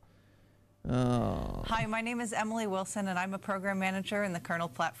 Oh. Hi, my name is Emily Wilson, and I'm a program manager in the Kernel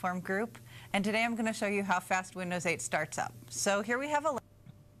Platform Group. And today I'm going to show you how fast Windows 8 starts up. So here we have a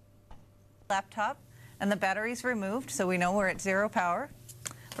laptop, and the battery's removed, so we know we're at 0 power.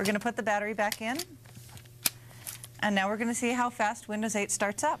 We're going to put the battery back in. And now we're going to see how fast Windows 8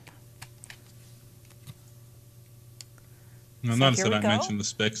 starts up. I noticed that I mentioned the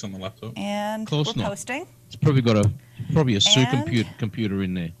specs on the laptop. And we're posting. It's probably got a computer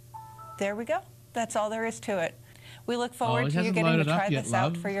in there. There we go. That's all there is to it. We look forward to you getting to try this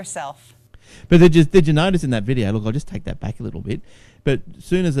out for yourself. But did you notice in that video? Look, I'll just take that back a little bit. But as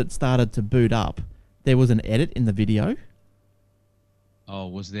soon as it started to boot up, there was an edit in the video. Oh,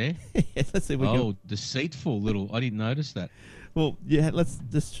 was there? Yes, let's see if we can... deceitful little... I didn't notice that. Well, yeah, let's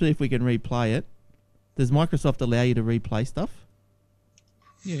just see if we can replay it. Does Microsoft allow you to replay stuff?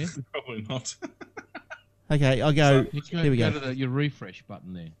 Yeah. Probably not. Okay, I'll go... Here we go. Go to your refresh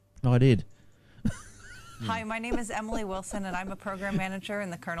button there. Oh, I did. Hi, my name is Emily Wilson, and I'm a program manager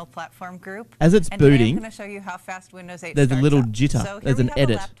in the kernel platform group. As it's and today booting, I'm going to show you how fast Windows 8 there's starts a little up. jitter. So here There's we an have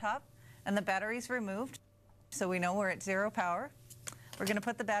edit. a laptop, and the battery's removed, so we know we're at 0 power. We're going to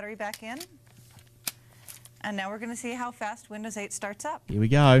put the battery back in, and now we're going to see how fast Windows 8 starts up. Here we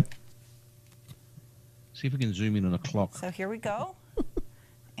go. See if we can zoom in on a clock. So here we go,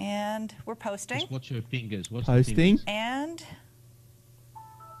 and we're posting. Just watch her fingers. Watch Posting. The fingers. And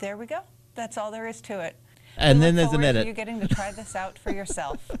there we go. That's all there is to it. And We then look there's an forward to edit. you getting to try this out for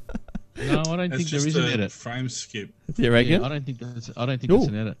yourself. No, I don't think there is an edit. Frame skip. Do you reckon? Yeah, I don't think that's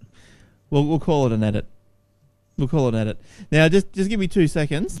an edit. We'll call it an edit. We'll call it an edit. Now, just give me 2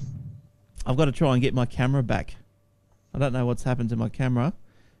 seconds. I've got to try and get my camera back. I don't know what's happened to my camera,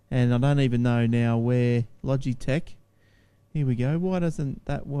 and I don't even know now where Logitech. Here we go. Why doesn't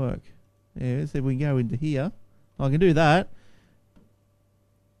that work? Yeah, so we can go into here. I can do that.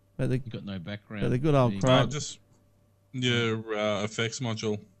 But You've got no background. But the good old crap. Just your effects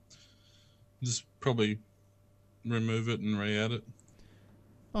module. Just probably remove it and re-add it.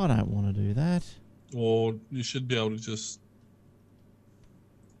 I don't want to do that. Or you should be able to just...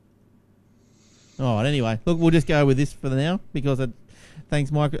 All right, anyway. Look, we'll just go with this for now because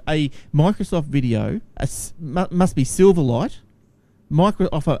thanks, a Microsoft video must be Silverlight,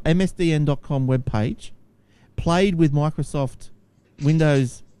 off a msdn.com webpage, played with Microsoft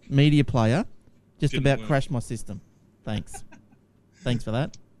Windows Media Player, just Didn't about work. crashed my system. Thanks. Thanks for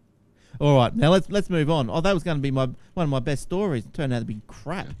that. All right, now let's move on. Oh, that was going to be one of my best stories. It turned out to be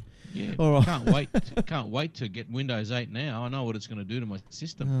crap. Yeah, All right. can't wait to get Windows 8 now. I know what it's going to do to my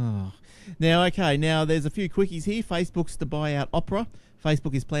system. Oh. Now there's a few quickies here. Facebook's to buy out Opera.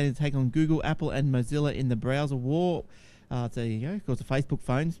 Facebook is planning to take on Google, Apple, and Mozilla in the browser war. There you go. Of course, the Facebook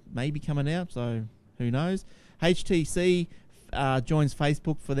phones may be coming out, so who knows? HTC joins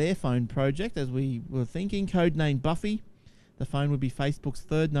Facebook for their phone project, as we were thinking. Codenamed Buffy. The phone would be Facebook's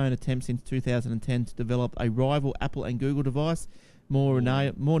third known attempt since 2010 to develop a rival Apple and Google device. More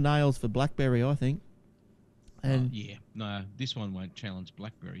nails for BlackBerry, I think. And yeah, no, this one won't challenge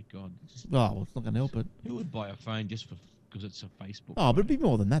BlackBerry. God, it's not going to help it. Who would buy a phone just because it's a Facebook? Oh, but it'd be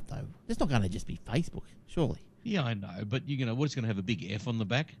more than that, though. It's not going to just be Facebook, surely. Yeah, I know, but what's going to have a big F on the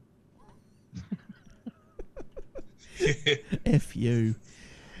back? F you.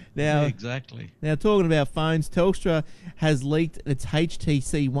 Now, yeah, exactly. Now, talking about phones, Telstra has leaked its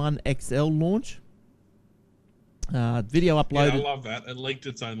HTC One XL launch. Video uploaded. Yeah, I love that. It leaked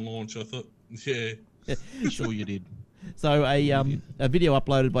its own launch. I thought, yeah. Sure you did. So a video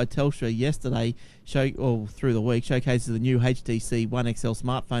uploaded by Telstra yesterday, through the week, showcases the new HTC One XL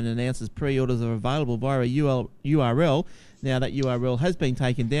smartphone and announces pre-orders are available via a URL. Now that URL has been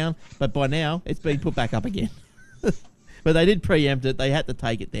taken down, but by now it's been put back up again. But they did preempt it. They had to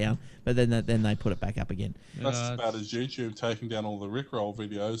take it down, but then they put it back up again. That's as bad as YouTube taking down all the Rickroll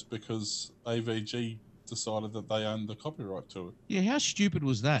videos because AVG decided that they owned the copyright to it. Yeah, how stupid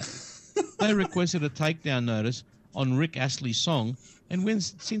was that? They requested a takedown notice on Rick Astley's song, and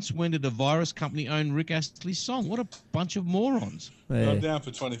since when did a virus company own Rick Astley's song? What a bunch of morons! Yeah. I'm down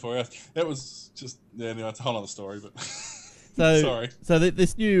for 24 hours. It was just anyway, it's a whole other story. But sorry. So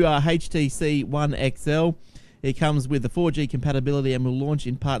this new HTC One XL. It comes with the 4G compatibility and will launch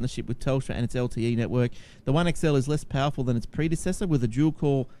in partnership with Telstra and its LTE network. The One XL is less powerful than its predecessor with a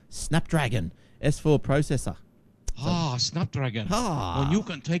dual-core Snapdragon S4 processor. Snapdragon. When you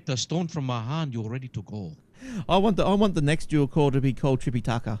can take the stone from my hand, you're ready to go. I want the next dual-core to be called Trippy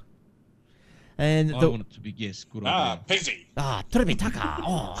Tucker. And I want it to be, yes, good idea. Pixie. Trippy Tucker.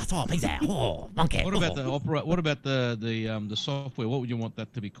 Oh, I saw Pixie. Oh, monkey. What about the opera? What about the software? What would you want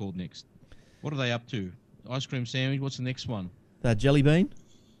that to be called next? What are they up to? Ice cream sandwich. What's the next one? Jelly bean,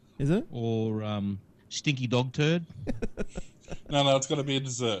 is it? Or stinky dog turd? No, it's got to be a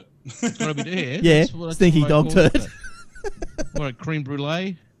dessert. It's got to be there. Yeah, stinky dog turd. What a creme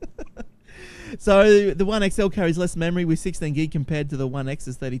brulee. So the One XL carries less memory with 16 gig compared to the One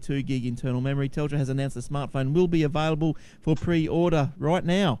X's 32 gig internal memory. Telstra has announced the smartphone will be available for pre-order right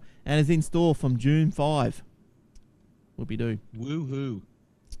now and is in store from June 5. Whoopie-doo. Woohoo.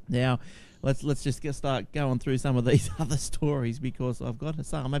 Now, let's just start going through some of these other stories because I've got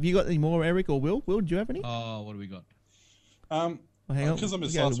some. Have you got any more, Eric or Will? Will, do you have any? Oh, what do we got? Because I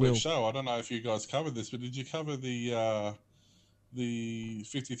missed last week's show, I don't know if you guys covered this, but did you cover the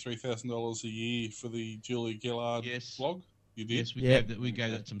 $53,000 a year for the Julia Gillard blog? You did? Yes, we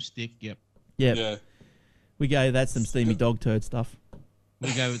gave that some stick. Yep. Yeah. We gave that some steamy dog turd stuff.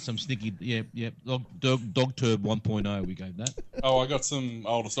 We gave it some sneaky, dog turd 1.0. We gave that. Oh, I got some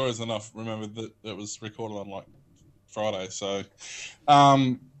older stories, and I remembered that it was recorded on like Friday. So,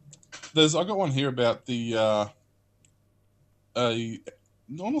 I got one here about the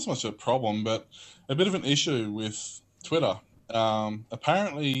not so much a problem, but a bit of an issue with Twitter.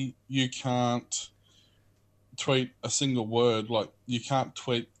 Apparently, you can't tweet a single word. Like, you can't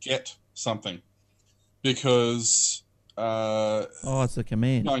tweet "get" something because it's a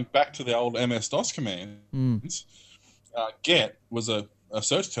command. Going back to the old MS-DOS commands, "get" was a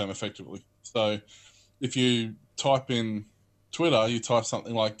search term effectively. So if you type in Twitter, you type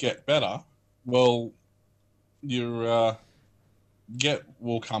something like "get better," well, your "get"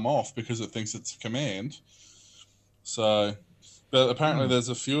 will come off because it thinks it's a command. So, but apparently there's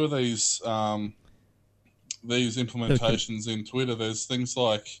a few of these implementations in Twitter. There's things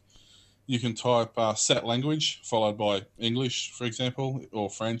like you can type set language followed by English, for example, or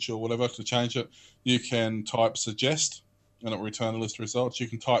French or whatever to change it. You can type suggest and it will return a list of results. You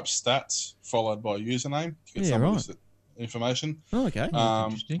can type stats followed by username to get some list of information. Oh, okay.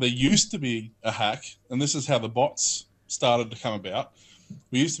 There used to be a hack, and this is how the bots started to come about.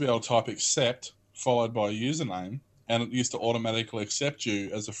 We used to be able to type accept followed by a username, and it used to automatically accept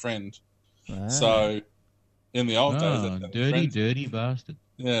you as a friend. So in the old days... dirty bastard.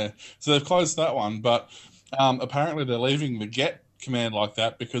 Yeah. So they've closed that one, but apparently they're leaving the get command like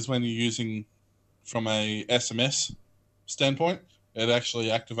that because when you're using from a SMS standpoint, it actually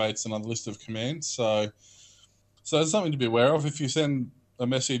activates another list of commands. So there's something to be aware of. If you send a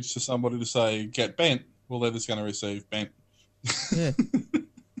message to somebody to say get bent, well, they're just going to receive bent. Yeah.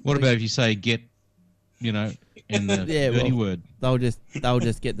 What about if you say get, in the dirty word? They'll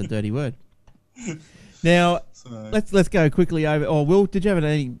just get the dirty word. Now, let's go quickly over. Oh, Will, did you have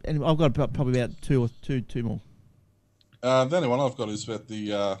any? I've got probably about two more. The only one I've got is about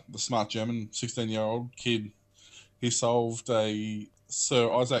the smart German 16-year-old kid. He solved a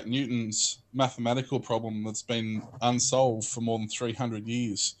Sir Isaac Newton's mathematical problem that's been unsolved for more than 300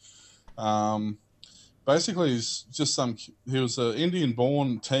 years. Basically, he's just he was an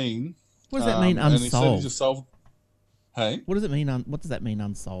Indian-born teen. What does that mean, unsolved? And he said he just solved... Hey? What does it mean? What does that mean,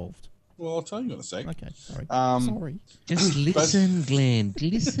 unsolved? Well, I'll tell you in a sec. Okay, sorry. Sorry. Just listen, Glenn.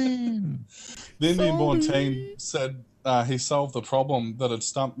 Listen. The Indian-born teen said he solved the problem that had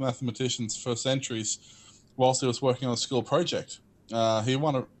stumped mathematicians for centuries whilst he was working on a school project. He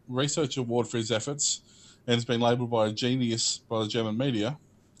won a research award for his efforts and has been labelled by a genius by the German media.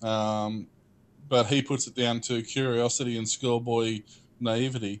 But he puts it down to curiosity and schoolboy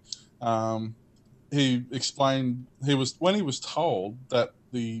naivety. He explained when he was told that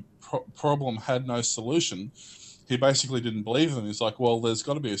the problem had no solution, he basically didn't believe them. He's like, well, there's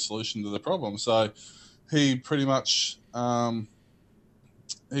got to be a solution to the problem. So he pretty much got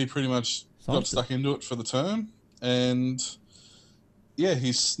stuck into it for the term, and yeah,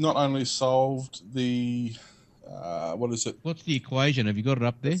 he's not only solved the what is it? What's the equation? Have you got it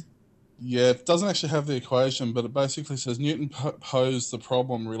up there? Yeah, it doesn't actually have the equation, but it basically says Newton posed the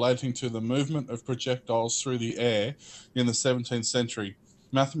problem relating to the movement of projectiles through the air in the 17th century.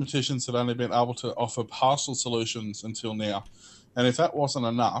 Mathematicians had only been able to offer partial solutions until now. And if that wasn't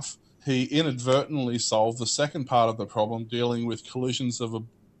enough, he inadvertently solved the second part of the problem dealing with collisions of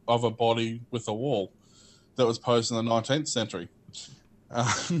a body with a wall that was posed in the 19th century.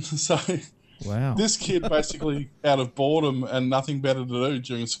 So wow. This kid basically, out of boredom and nothing better to do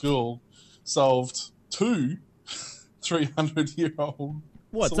during school, solved two 300-year-old.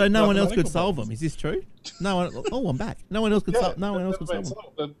 What? So no one else could solve them? Is this true? No one. Oh, I'm back. No one else could solve. No one else could solve them.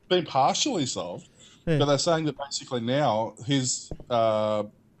 They've been partially solved, but they're saying that basically now his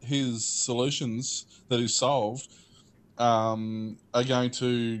solutions that he's solved are going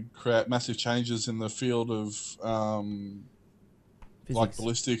to create massive changes in the field of like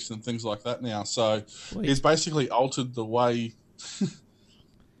ballistics and things like that now. So he's basically altered the way,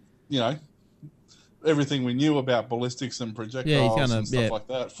 everything we knew about ballistics and projectiles and stuff like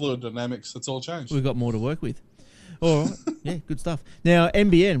that, fluid dynamics, it's all changed. We've got more to work with. All right. Yeah, good stuff. Now,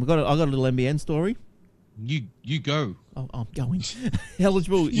 NBN, I got a little NBN story. You go. Oh, I'm going.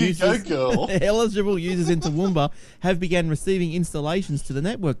 Eligible users in Toowoomba have begun receiving installations to the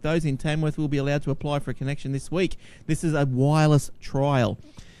network. Those in Tamworth will be allowed to apply for a connection this week. This is a wireless trial.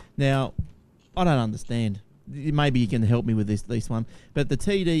 Now, I don't understand. Maybe you can help me with this one. But the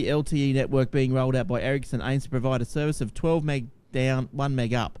TD LTE network being rolled out by Ericsson aims to provide a service of 12 meg down, 1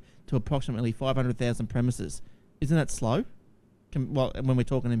 meg up to approximately 500,000 premises. Isn't that slow? When we're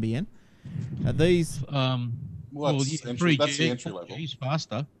talking NBN? Are these... that's the entry level. He's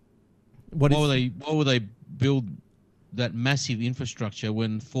faster. Why would they build that massive infrastructure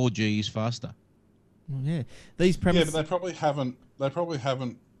when 4G is faster? Well, yeah, these premises. Yeah, but they probably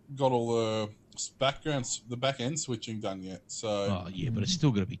haven't got all the the back end switching done yet. So Oh yeah, but it's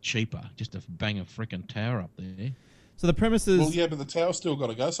still got to be cheaper just to bang a freaking tower up there. So the premises. Well, yeah, but the tower's still got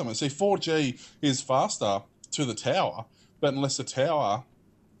to go somewhere. See, 4G is faster to the tower, but unless the tower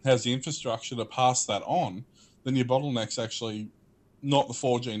has the infrastructure to pass that on, then your bottleneck's actually not the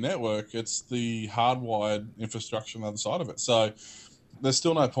 4G network, it's the hardwired infrastructure on the other side of it. So there's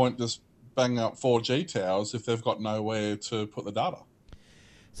still no point just banging up 4G towers if they've got nowhere to put the data.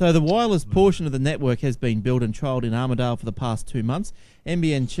 So the wireless portion of the network has been built and trialled in Armidale for the past 2 months.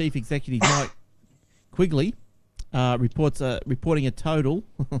 NBN Chief Executive Mike Quigley reporting a total...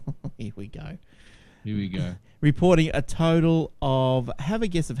 Here we go. Reporting a total of... Have a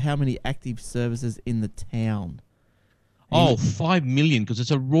guess of how many active services in the town. Oh, 5 million, because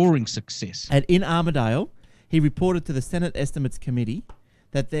it's a roaring success. And in Armidale, he reported to the Senate Estimates Committee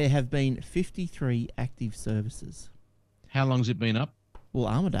that there have been 53 active services. How long's it been up? Well,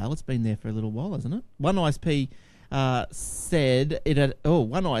 Armidale, it's been there for a little while, hasn't it? One ISP said it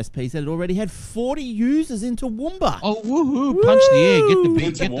already had 40 users in Toowoomba. Oh, woohoo! Punch the air.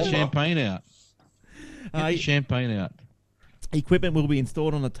 Get the champagne out. Get the champagne out. Equipment will be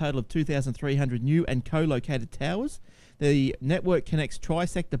installed on a total of 2,300 new and co-located towers. The network connects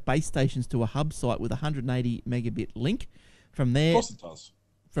tri-sector base stations to a hub site with a 180 megabit link. From there, of course it does.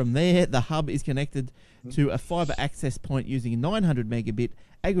 From there, the hub is connected to a fibre access point using a 900 megabit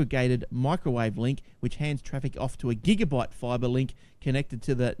aggregated microwave link, which hands traffic off to a gigabyte fibre link connected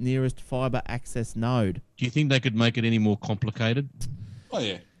to the nearest fibre access node. Do you think they could make it any more complicated? Oh,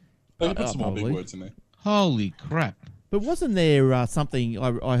 yeah. They could put some more big words in there. Holy crap. But wasn't there something,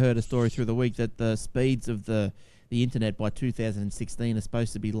 I heard a story through the week that the speeds of the internet by 2016 are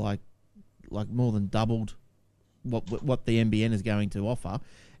supposed to be like more than doubled what the NBN is going to offer.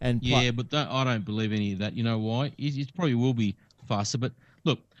 And but I don't believe any of that. You know why? It probably will be faster. But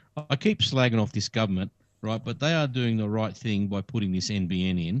look, I keep slagging off this government, right? But they are doing the right thing by putting this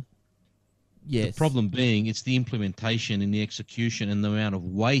NBN in. Yes. The problem being it's the implementation and the execution and the amount of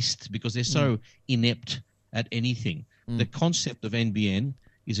waste because they're so inept at anything. The concept of NBN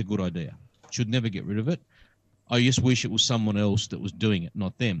is a good idea. Should never get rid of it. I just wish it was someone else that was doing it,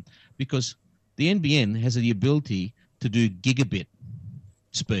 not them. Because the NBN has the ability to do gigabit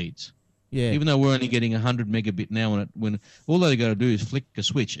speeds. Yeah. Even though we're only getting 100 megabit now, when all they got to do is flick a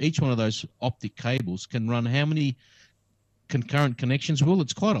switch. Each one of those optic cables can run how many concurrent connections? Well,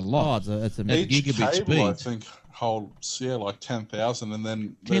 it's quite a lot. Oh, it's a Each gigabit cable, speed. I think, holds like 10,000, and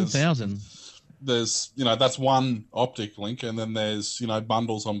then 10,000. There's that's one optic link, and then there's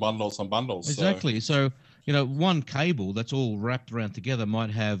bundles on bundles on bundles. Exactly. So one cable that's all wrapped around together might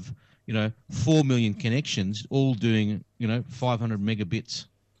have 4 million connections, all doing 500 megabits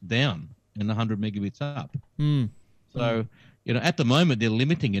down and 100 megabits up. So at the moment they're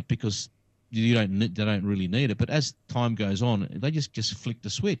limiting it because they don't really need it. But as time goes on, they just flick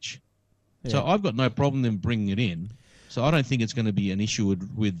the switch. Yeah. So I've got no problem them bringing it in. So I don't think it's going to be an issue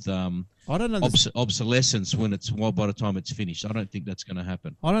with obsolescence by the time it's finished. I don't think that's going to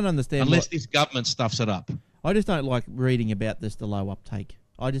happen. I don't understand unless this government stuffs it up. I just don't like reading about the low uptake.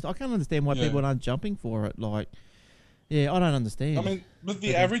 I can't understand why people aren't jumping for it. I don't understand. I mean, but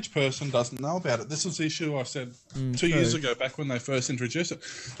the average person doesn't know about it. This was the issue I said 2 years ago, back when they first introduced it.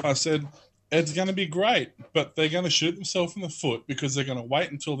 I said, it's going to be great, but they're going to shoot themselves in the foot because they're going to wait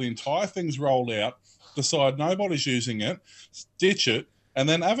until the entire thing's rolled out, decide nobody's using it, ditch it, and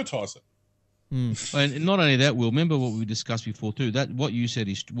then advertise it. And not only that, Will, remember what we discussed before too. That what you're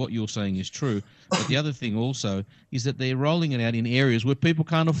saying is true. But the other thing also is that they're rolling it out in areas where people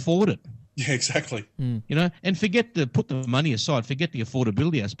can't afford it. Yeah, exactly. And put the money aside, forget the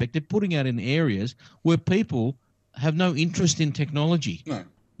affordability aspect. They're putting out in areas where people have no interest in technology. No.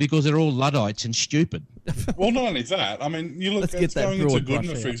 Because they're all Luddites and stupid. Well, not only that. I mean, you look at going into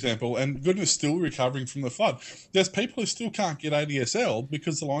Goodna, for example, and Goodna's still recovering from the flood. There's people who still can't get ADSL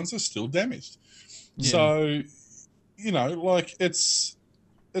because the lines are still damaged. Yeah. So, it's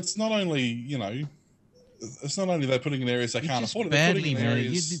not only, it's not only they're putting in areas they can't afford it. Badly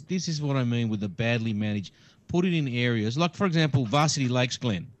managed. This is what I mean with the badly managed. Put it in areas like, for example, Varsity Lakes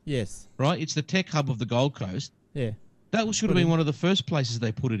Glen. Yes. Right? It's the tech hub of the Gold Coast. Yeah. That should have been one of the first places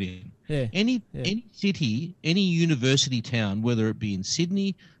they put it in. Yeah. Any city, any university town, whether it be in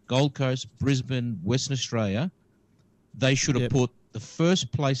Sydney, Gold Coast, Brisbane, Western Australia, they should have put the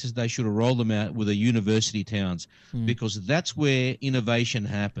first places they should have rolled them out were the university towns because that's where innovation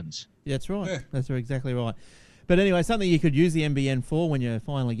happens. Yeah, that's right. Yeah. That's exactly right. But anyway, something you could use the NBN for when you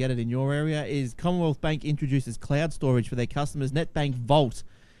finally get it in your area is Commonwealth Bank introduces cloud storage for their customers. NetBank Vault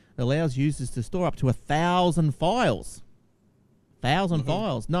allows users to store up to 1,000 files. 1,000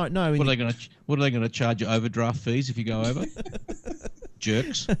 files. No. What are they going to charge you overdraft fees if you go over?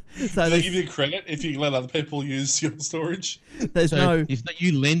 Jerks. So they give you credit if you let other people use your storage. There's no. If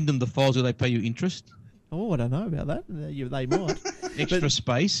you lend them the files, do they pay you interest? Oh, I don't know about that. They might. Extra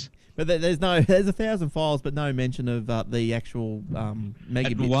space. But there's 1,000 files, but no mention of the actual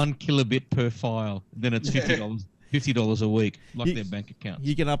megabits. At 1 kilobit per file, then it's $50 a week, like their bank accounts.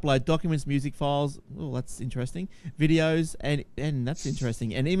 You can upload documents, music files. Oh, that's interesting. Videos and that's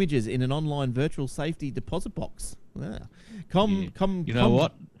interesting. And images in an online virtual safety deposit box. Wow. You know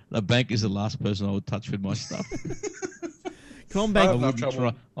what? The bank is the last person I would touch with my stuff.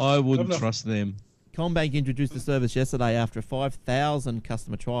 I wouldn't trust them. CommBank introduced the service yesterday after a 5,000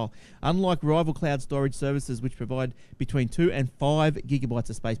 customer trial. Unlike rival cloud storage services, which provide between 2 and 5 gigabytes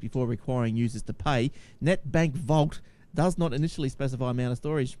of space before requiring users to pay, NetBank Vault does not initially specify amount of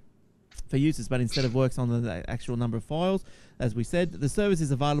storage for users, but instead of works on the actual number of files. As we said, the service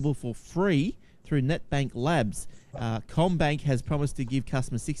is available for free through NetBank Labs. CommBank has promised to give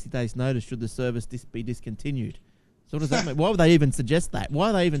customers 60 days notice should the service be discontinued. So what does that mean? Why would they even suggest that?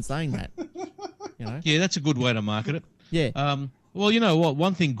 Why are they even saying that? You know? Yeah, that's a good way to market it. Yeah. Well, you know what?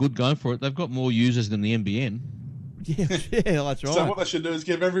 One thing good going for it, they've got more users than the NBN. Yeah, that's right. So what they should do is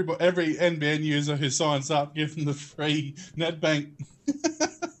give every NBN user who signs up, give them the free NetBank.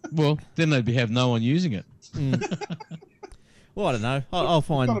 Well, then they'd have no one using it. Well, I don't know. I'll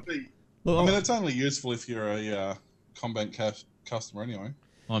find. Look, it's only useful if you're a CommBank customer anyway.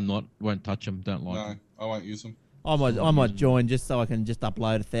 I'm not. Won't touch them. Don't like them. No, I won't use them. I might join just so I can just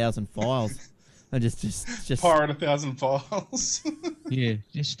upload 1,000 files and just pirate 1,000 files. Yeah,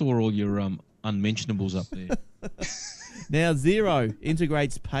 just store all your unmentionables up there. Now, Xero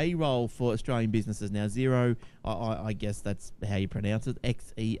integrates payroll for Australian businesses. Now, Xero, I guess that's how you pronounce it,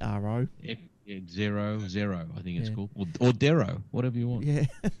 Xero. Yeah, Xero, I think it's called, or Dero, whatever you want. Yeah.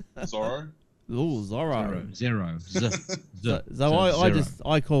 Zorro. Oh, Zorro. Xero.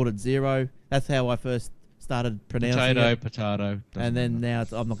 I called it Xero. That's how I first started pronouncing it. Potato. And then now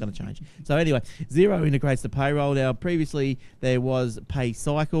I'm not going to change. So anyway, Xero integrates the payroll. Now, previously there was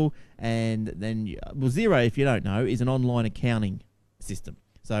PayCycle, and then Xero, if you don't know, is an online accounting system.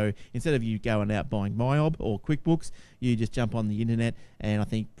 So instead of you going out buying MyOb or QuickBooks, you just jump on the internet, and I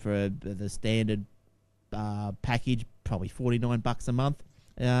think for the standard package, probably $49 a month.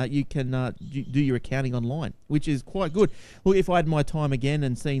 You can do your accounting online, which is quite good. Look, if I had my time again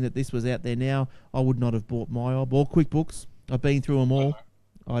and seeing that this was out there now, I would not have bought MyOb or QuickBooks. I've been through them all.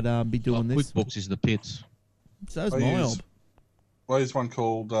 I'd be doing this. QuickBooks is the pits. So is MyOb. I use one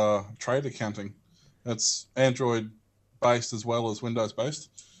called Trade Accounting. It's Android-based as well as Windows-based,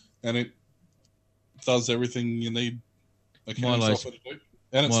 and it does everything you need accounting software to do.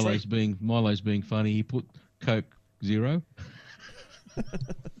 And it's Milo's being funny. He put Coke Zero.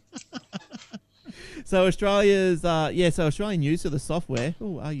 So Australian use of the software.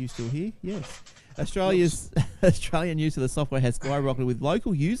 Oh, are you still here? Yes. Australian use of the software has skyrocketed, with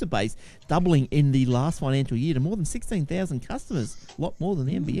local user base doubling in the last financial year to more than 16,000 customers, a lot more than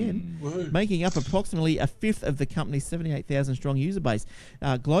the NBN, making up approximately a fifth of the company's 78,000 strong user base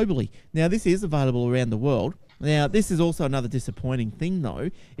globally. Now, this is available around the world. Now, this is also another disappointing thing,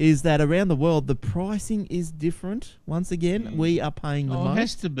 though, is that around the world, the pricing is different. Once again, we are paying the most.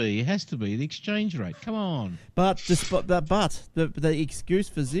 It has to be. The exchange rate. Come on. But the excuse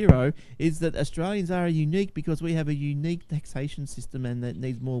for Xero is that Australians are unique because we have a unique taxation system and that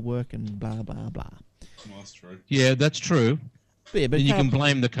needs more work and blah, blah, blah. Well, that's true. Yeah, that's true. Yeah, but and you can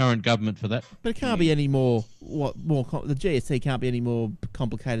blame the current government for that. But it can't be any more. The GST can't be any more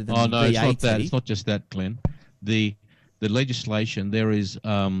complicated than no, VAT. it's not that. It's not just that, Glenn. The legislation, there is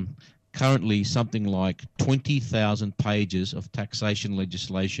currently something like 20,000 pages of taxation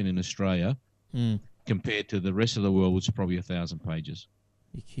legislation in Australia compared to the rest of the world, which is probably 1,000 pages.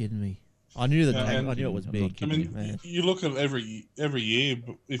 You're kidding me. I knew that. I knew it was big. I mean, you look at every year,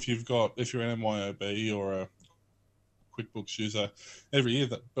 if you're an MYOB or a QuickBooks user, every year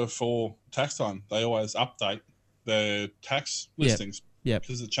that before tax time, they always update their tax listings. Yeah,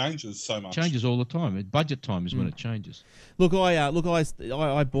 because it changes so much. Changes all the time. Budget time is when it changes. Look, I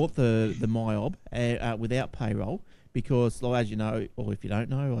bought the MyOb without payroll because, as you know, or if you don't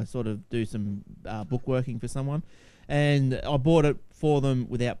know, I sort of do some bookworking for someone, and I bought it for them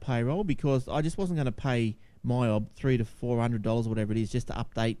without payroll because I just wasn't going to pay MyOb $300 to $400 or whatever it is just to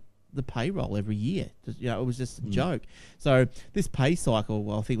update the payroll every year. It was just a joke. So this PayCycle,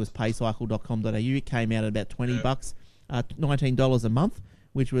 well, I think it was paycycle.com.au. It came out at about $20. $19 a month,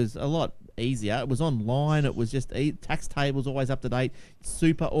 which was a lot easier. It was online. It was just tax tables always up to date.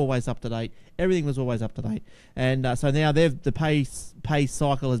 Super always up to date. Everything was always up to date. And so now the pay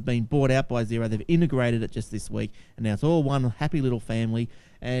cycle has been bought out by Xero. They've integrated it just this week, and now it's all one happy little family.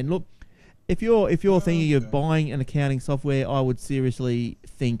 And look, if you're thinking of buying an accounting software, I would seriously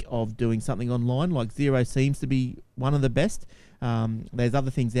think of doing something online. Like Xero seems to be one of the best. There's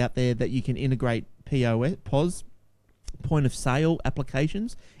other things out there that you can integrate POS, point of sale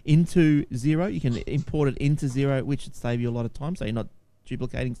applications into Xero. You can import it into Xero, which would save you a lot of time, so you're not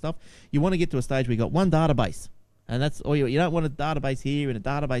duplicating stuff. You want to get to a stage where you've got one database, and that's all. You don't want a database here and a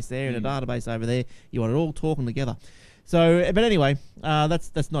database there and a database over there. You want it all talking together. So, but anyway,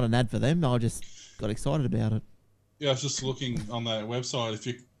 that's not an ad for them. I just got excited about it. Yeah, I was just looking on that website. If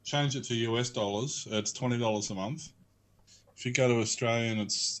you change it to US dollars, it's $20 a month. If you go to Australian,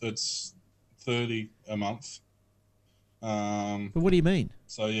 it's $30 a month. But what do you mean?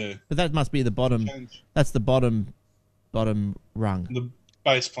 So yeah. But that must be the bottom. That's the bottom rung. The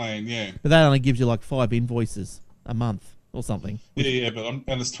base plan, yeah. But that only gives you like 5 invoices a month or something. Yeah, but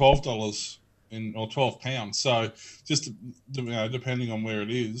and it's $12 or £12. So just depending on where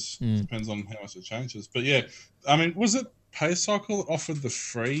it is, depends on how much it changes. But yeah, I mean, was it PayCycle that offered the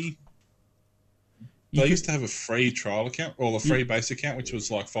free? They used to have a free trial account or the free base account, which was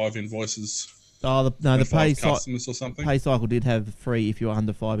like 5 invoices. Oh, the customers or something. PayCycle did have free if you're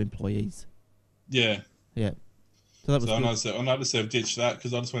under 5 employees. Yeah. Yeah. So that was. I noticed they've ditched that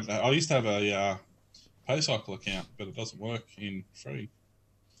because I just went. I used to have a PayCycle account, but it doesn't work in free.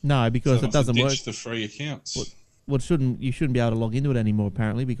 No, because it doesn't work. The free accounts. You shouldn't be able to log into it anymore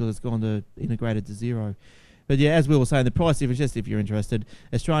apparently because it's gone to integrated to Xero. But yeah, as we were saying, the price difference, just if you're interested,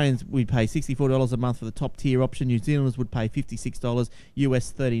 Australians would pay $64 a month for the top tier option. New Zealanders would pay $56,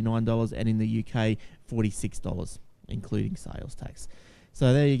 US $39, and in the UK $46, including sales tax.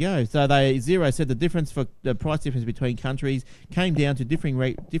 So there you go. So Xero said the difference for the price difference between countries came down to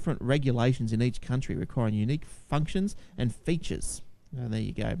different regulations in each country requiring unique functions and features. There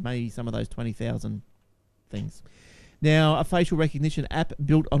you go. Maybe some of those 20,000 things. Now, a facial recognition app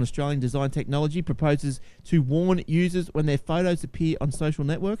built on Australian design technology proposes to warn users when their photos appear on social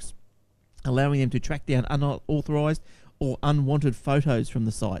networks, allowing them to track down unauthorised or unwanted photos from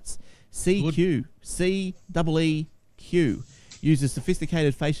the sites. CEEQ uses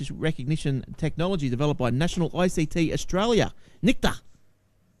sophisticated facial recognition technology developed by National ICT Australia. NICTA.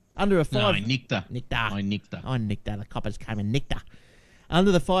 Under a NICTA. NICTA. The coppers came in NICTA.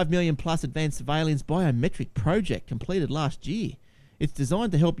 Under the 5 million plus advanced surveillance biometric project completed last year. It's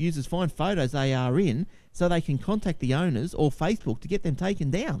designed to help users find photos they are in so they can contact the owners or Facebook to get them taken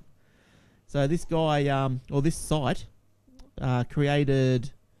down. So this guy, or this site,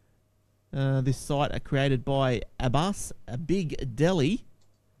 created by Abbas Big Delhi.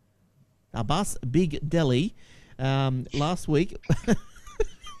 Last week.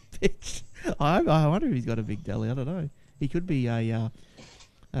 I wonder if he's got a big deli. I don't know. He could be a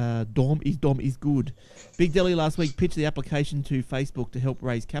Dom is good. Big Delhi last week pitched the application to Facebook to help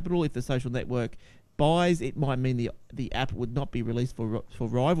raise capital. If the social network buys, it might mean the app would not be released for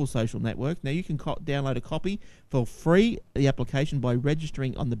rival social networks. Now you can download a copy for free, the application, by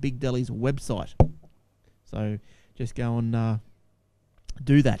registering on the Big Delhi's website. So just go and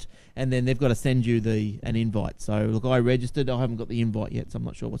do that, and then they've got to send you an invite. So look, I registered. I haven't got the invite yet, so I'm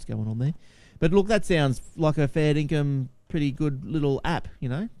not sure what's going on there. But look, that sounds like a fair income, pretty good little app,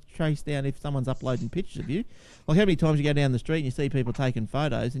 trace down if someone's uploading pictures of you. Like how many times you go down the street and you see people taking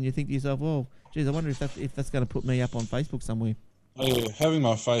photos and you think to yourself, well, geez, I wonder if that's going to put me up on Facebook somewhere. Having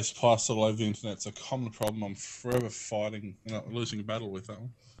my face plastered all over the internet's a common problem. I'm forever fighting, losing a battle with that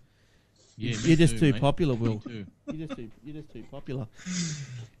one. Yeah, you're just too popular, Will. You're just too popular.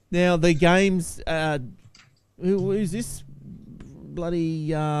 Now the games. Who's this? Bloody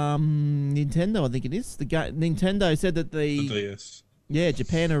Nintendo, I think it is. Nintendo said that the DS. Yeah,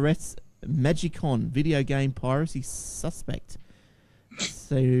 Japan arrests Magicon video game piracy suspect.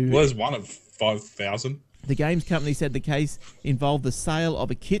 So was one of 5,000. The games company said the case involved the sale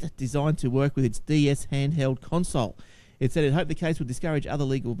of a kit designed to work with its DS handheld console. It said it hoped the case would discourage other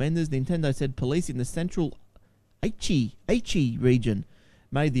legal vendors. Nintendo said police in the central Aichi region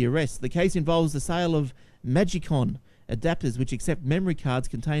made the arrest. The case involves the sale of Magicon adapters which accept memory cards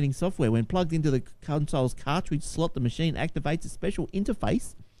containing software. When plugged into the console's cartridge slot, the machine activates a special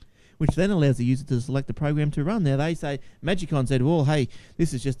interface which then allows the user to select the program to run. Now they say, Magicon said, well, hey,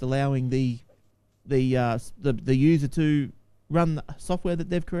 this is just allowing the user to run software that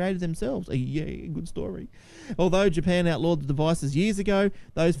they've created themselves. Yeah, good story. Although Japan outlawed the devices years ago,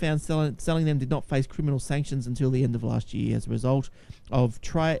 those found selling them did not face criminal sanctions until the end of last year. As a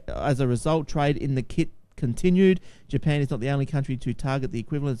result, trade in the kit continued. Japan is not the only country to target the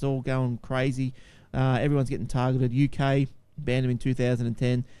equivalent. It's all going crazy. Everyone's getting targeted. UK banned them in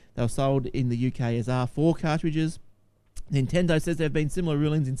 2010. They were sold in the UK as R4 cartridges. Nintendo says there have been similar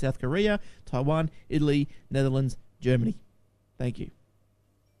rulings in South Korea, Taiwan, Italy, Netherlands, Germany. Thank you.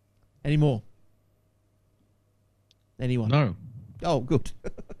 Any more? Anyone? No. Oh, good.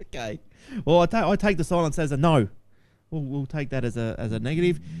 Okay. Well, I take the silence as a no. We'll take that as a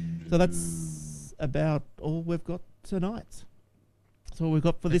negative. So that's about all we've got tonight. That's all we've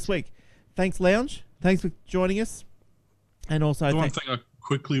got for this week. Thanks, Lounge. Thanks for joining us. And also, the one thing I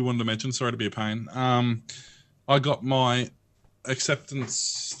quickly wanted to mention, sorry to be a pain. I got my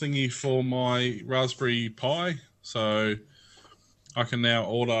acceptance thingy for my Raspberry Pi, so I can now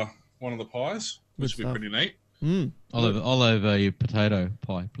order one of the pies, which would be pretty neat. Mm. I'll have a potato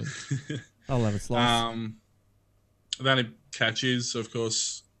pie, please. I'll have a slice. The only catch is, of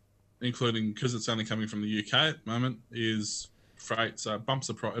course, including because it's only coming from the UK at the moment, is freight. So it bumps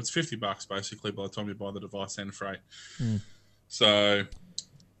the price. It's $50 basically by the time you buy the device and freight. Mm. So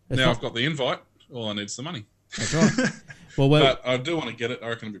now I've got the invite. All I need is the money. That's right. But I do want to get it. I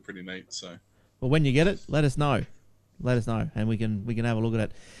reckon it'll be pretty neat. So, well, when you get it, let us know. Let us know, and we can have a look at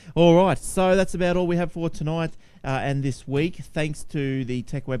it. All right, so that's about all we have for tonight and this week. Thanks to the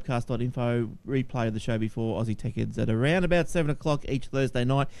techwebcast.info replay of the show before Aussie Tech Heads at around about 7 o'clock each Thursday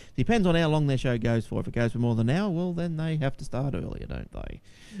night. Depends on how long their show goes for. If it goes for more than an hour, well, then they have to start earlier, don't they?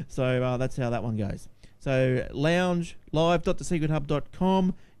 So that's how that one goes. So lounge,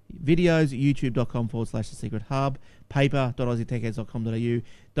 live.thesecrethub.com, videos at youtube.com/thesecrethub, paper.aussietechheads.com.au.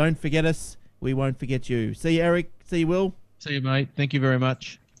 Don't forget us. We won't forget you. See you, Eric. See you, Will. See you, mate. Thank you very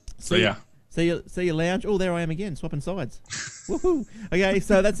much. See ya. See you, Lounge. Oh, there I am again, swapping sides. Woohoo. Okay,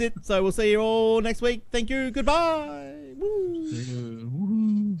 so that's it. So we'll see you all next week. Thank you. Goodbye. Woo. See you.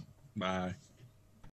 Woo. Bye.